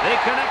 They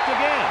connect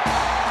again.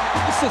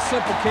 This is a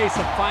simple case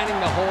of finding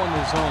the hole in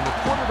the zone. The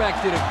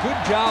quarterback did a good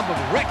job of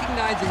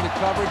recognizing the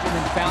coverage and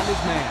then found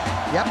his man.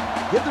 Yep,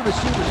 give the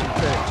receivers some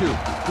credit, too.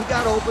 He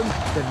got open,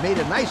 then made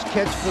a nice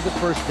catch for the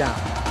 1st down.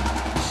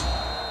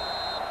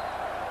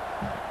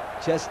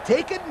 Just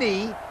take a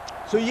knee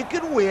so you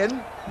can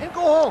win and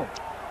go home.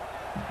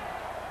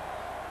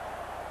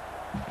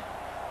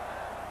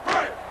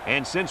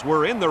 And since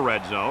we're in the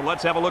red zone,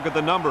 let's have a look at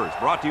the numbers.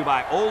 Brought to you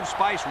by Old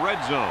Spice Red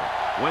Zone,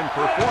 when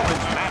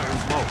performance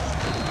matters most.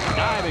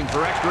 Diving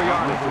for extra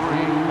yardage.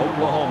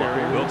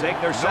 Oklahoma will take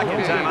their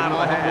 2nd time out of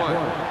the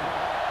half.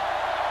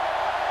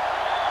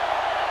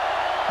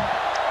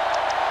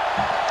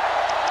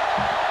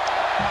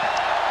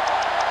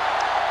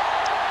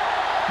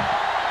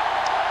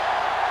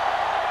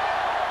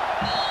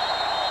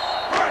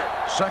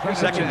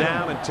 Second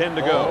down and 10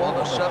 to go. On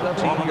the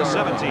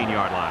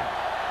 17-yard line.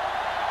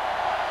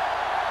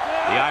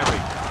 The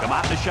Irish come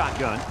out in the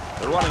shotgun.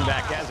 The running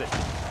back has it.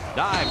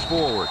 Dives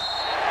forward.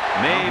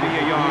 Maybe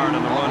a yard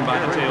on the run by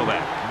the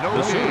tailback.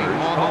 The Sooners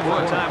call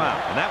for a timeout,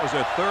 and that was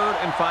their 3rd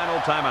and final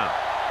timeout.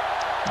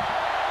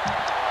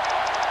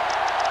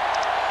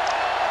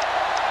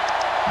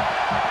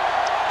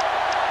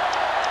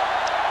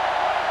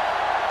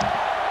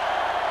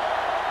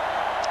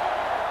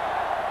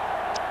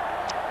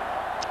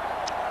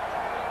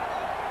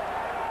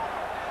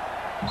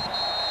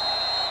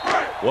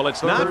 Well,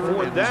 it's not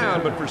 4th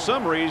down, but for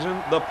some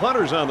reason, the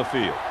punter's on the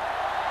field.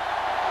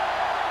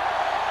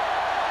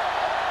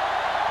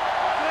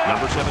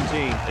 Number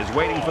 17 is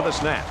waiting for the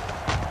snap.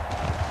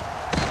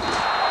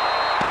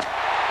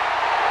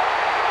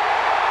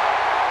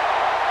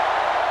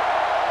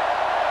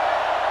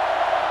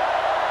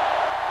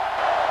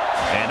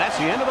 And that's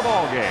the end of the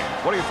ball game.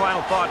 What are your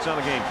final thoughts on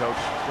the game, Coach?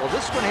 Well,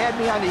 this one had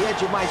me on the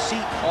edge of my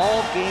seat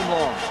all game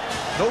long.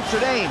 Notre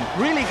Dame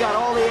really got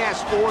all they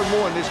asked for and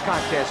more in this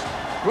contest.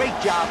 Great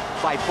job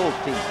by both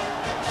teams.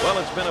 Well,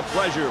 it's been a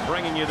pleasure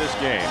bringing you this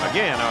game.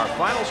 Again, our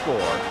final score,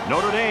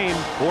 Notre Dame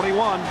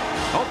 41,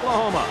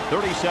 Oklahoma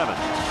 37.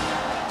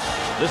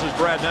 This is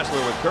Brad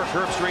Nessler with Kirk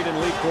Herbstreit and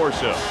Lee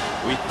Corso.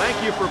 We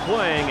thank you for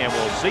playing, and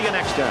we'll see you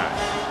next time.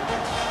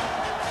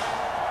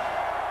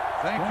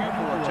 Thank you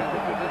for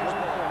attending today's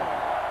ball.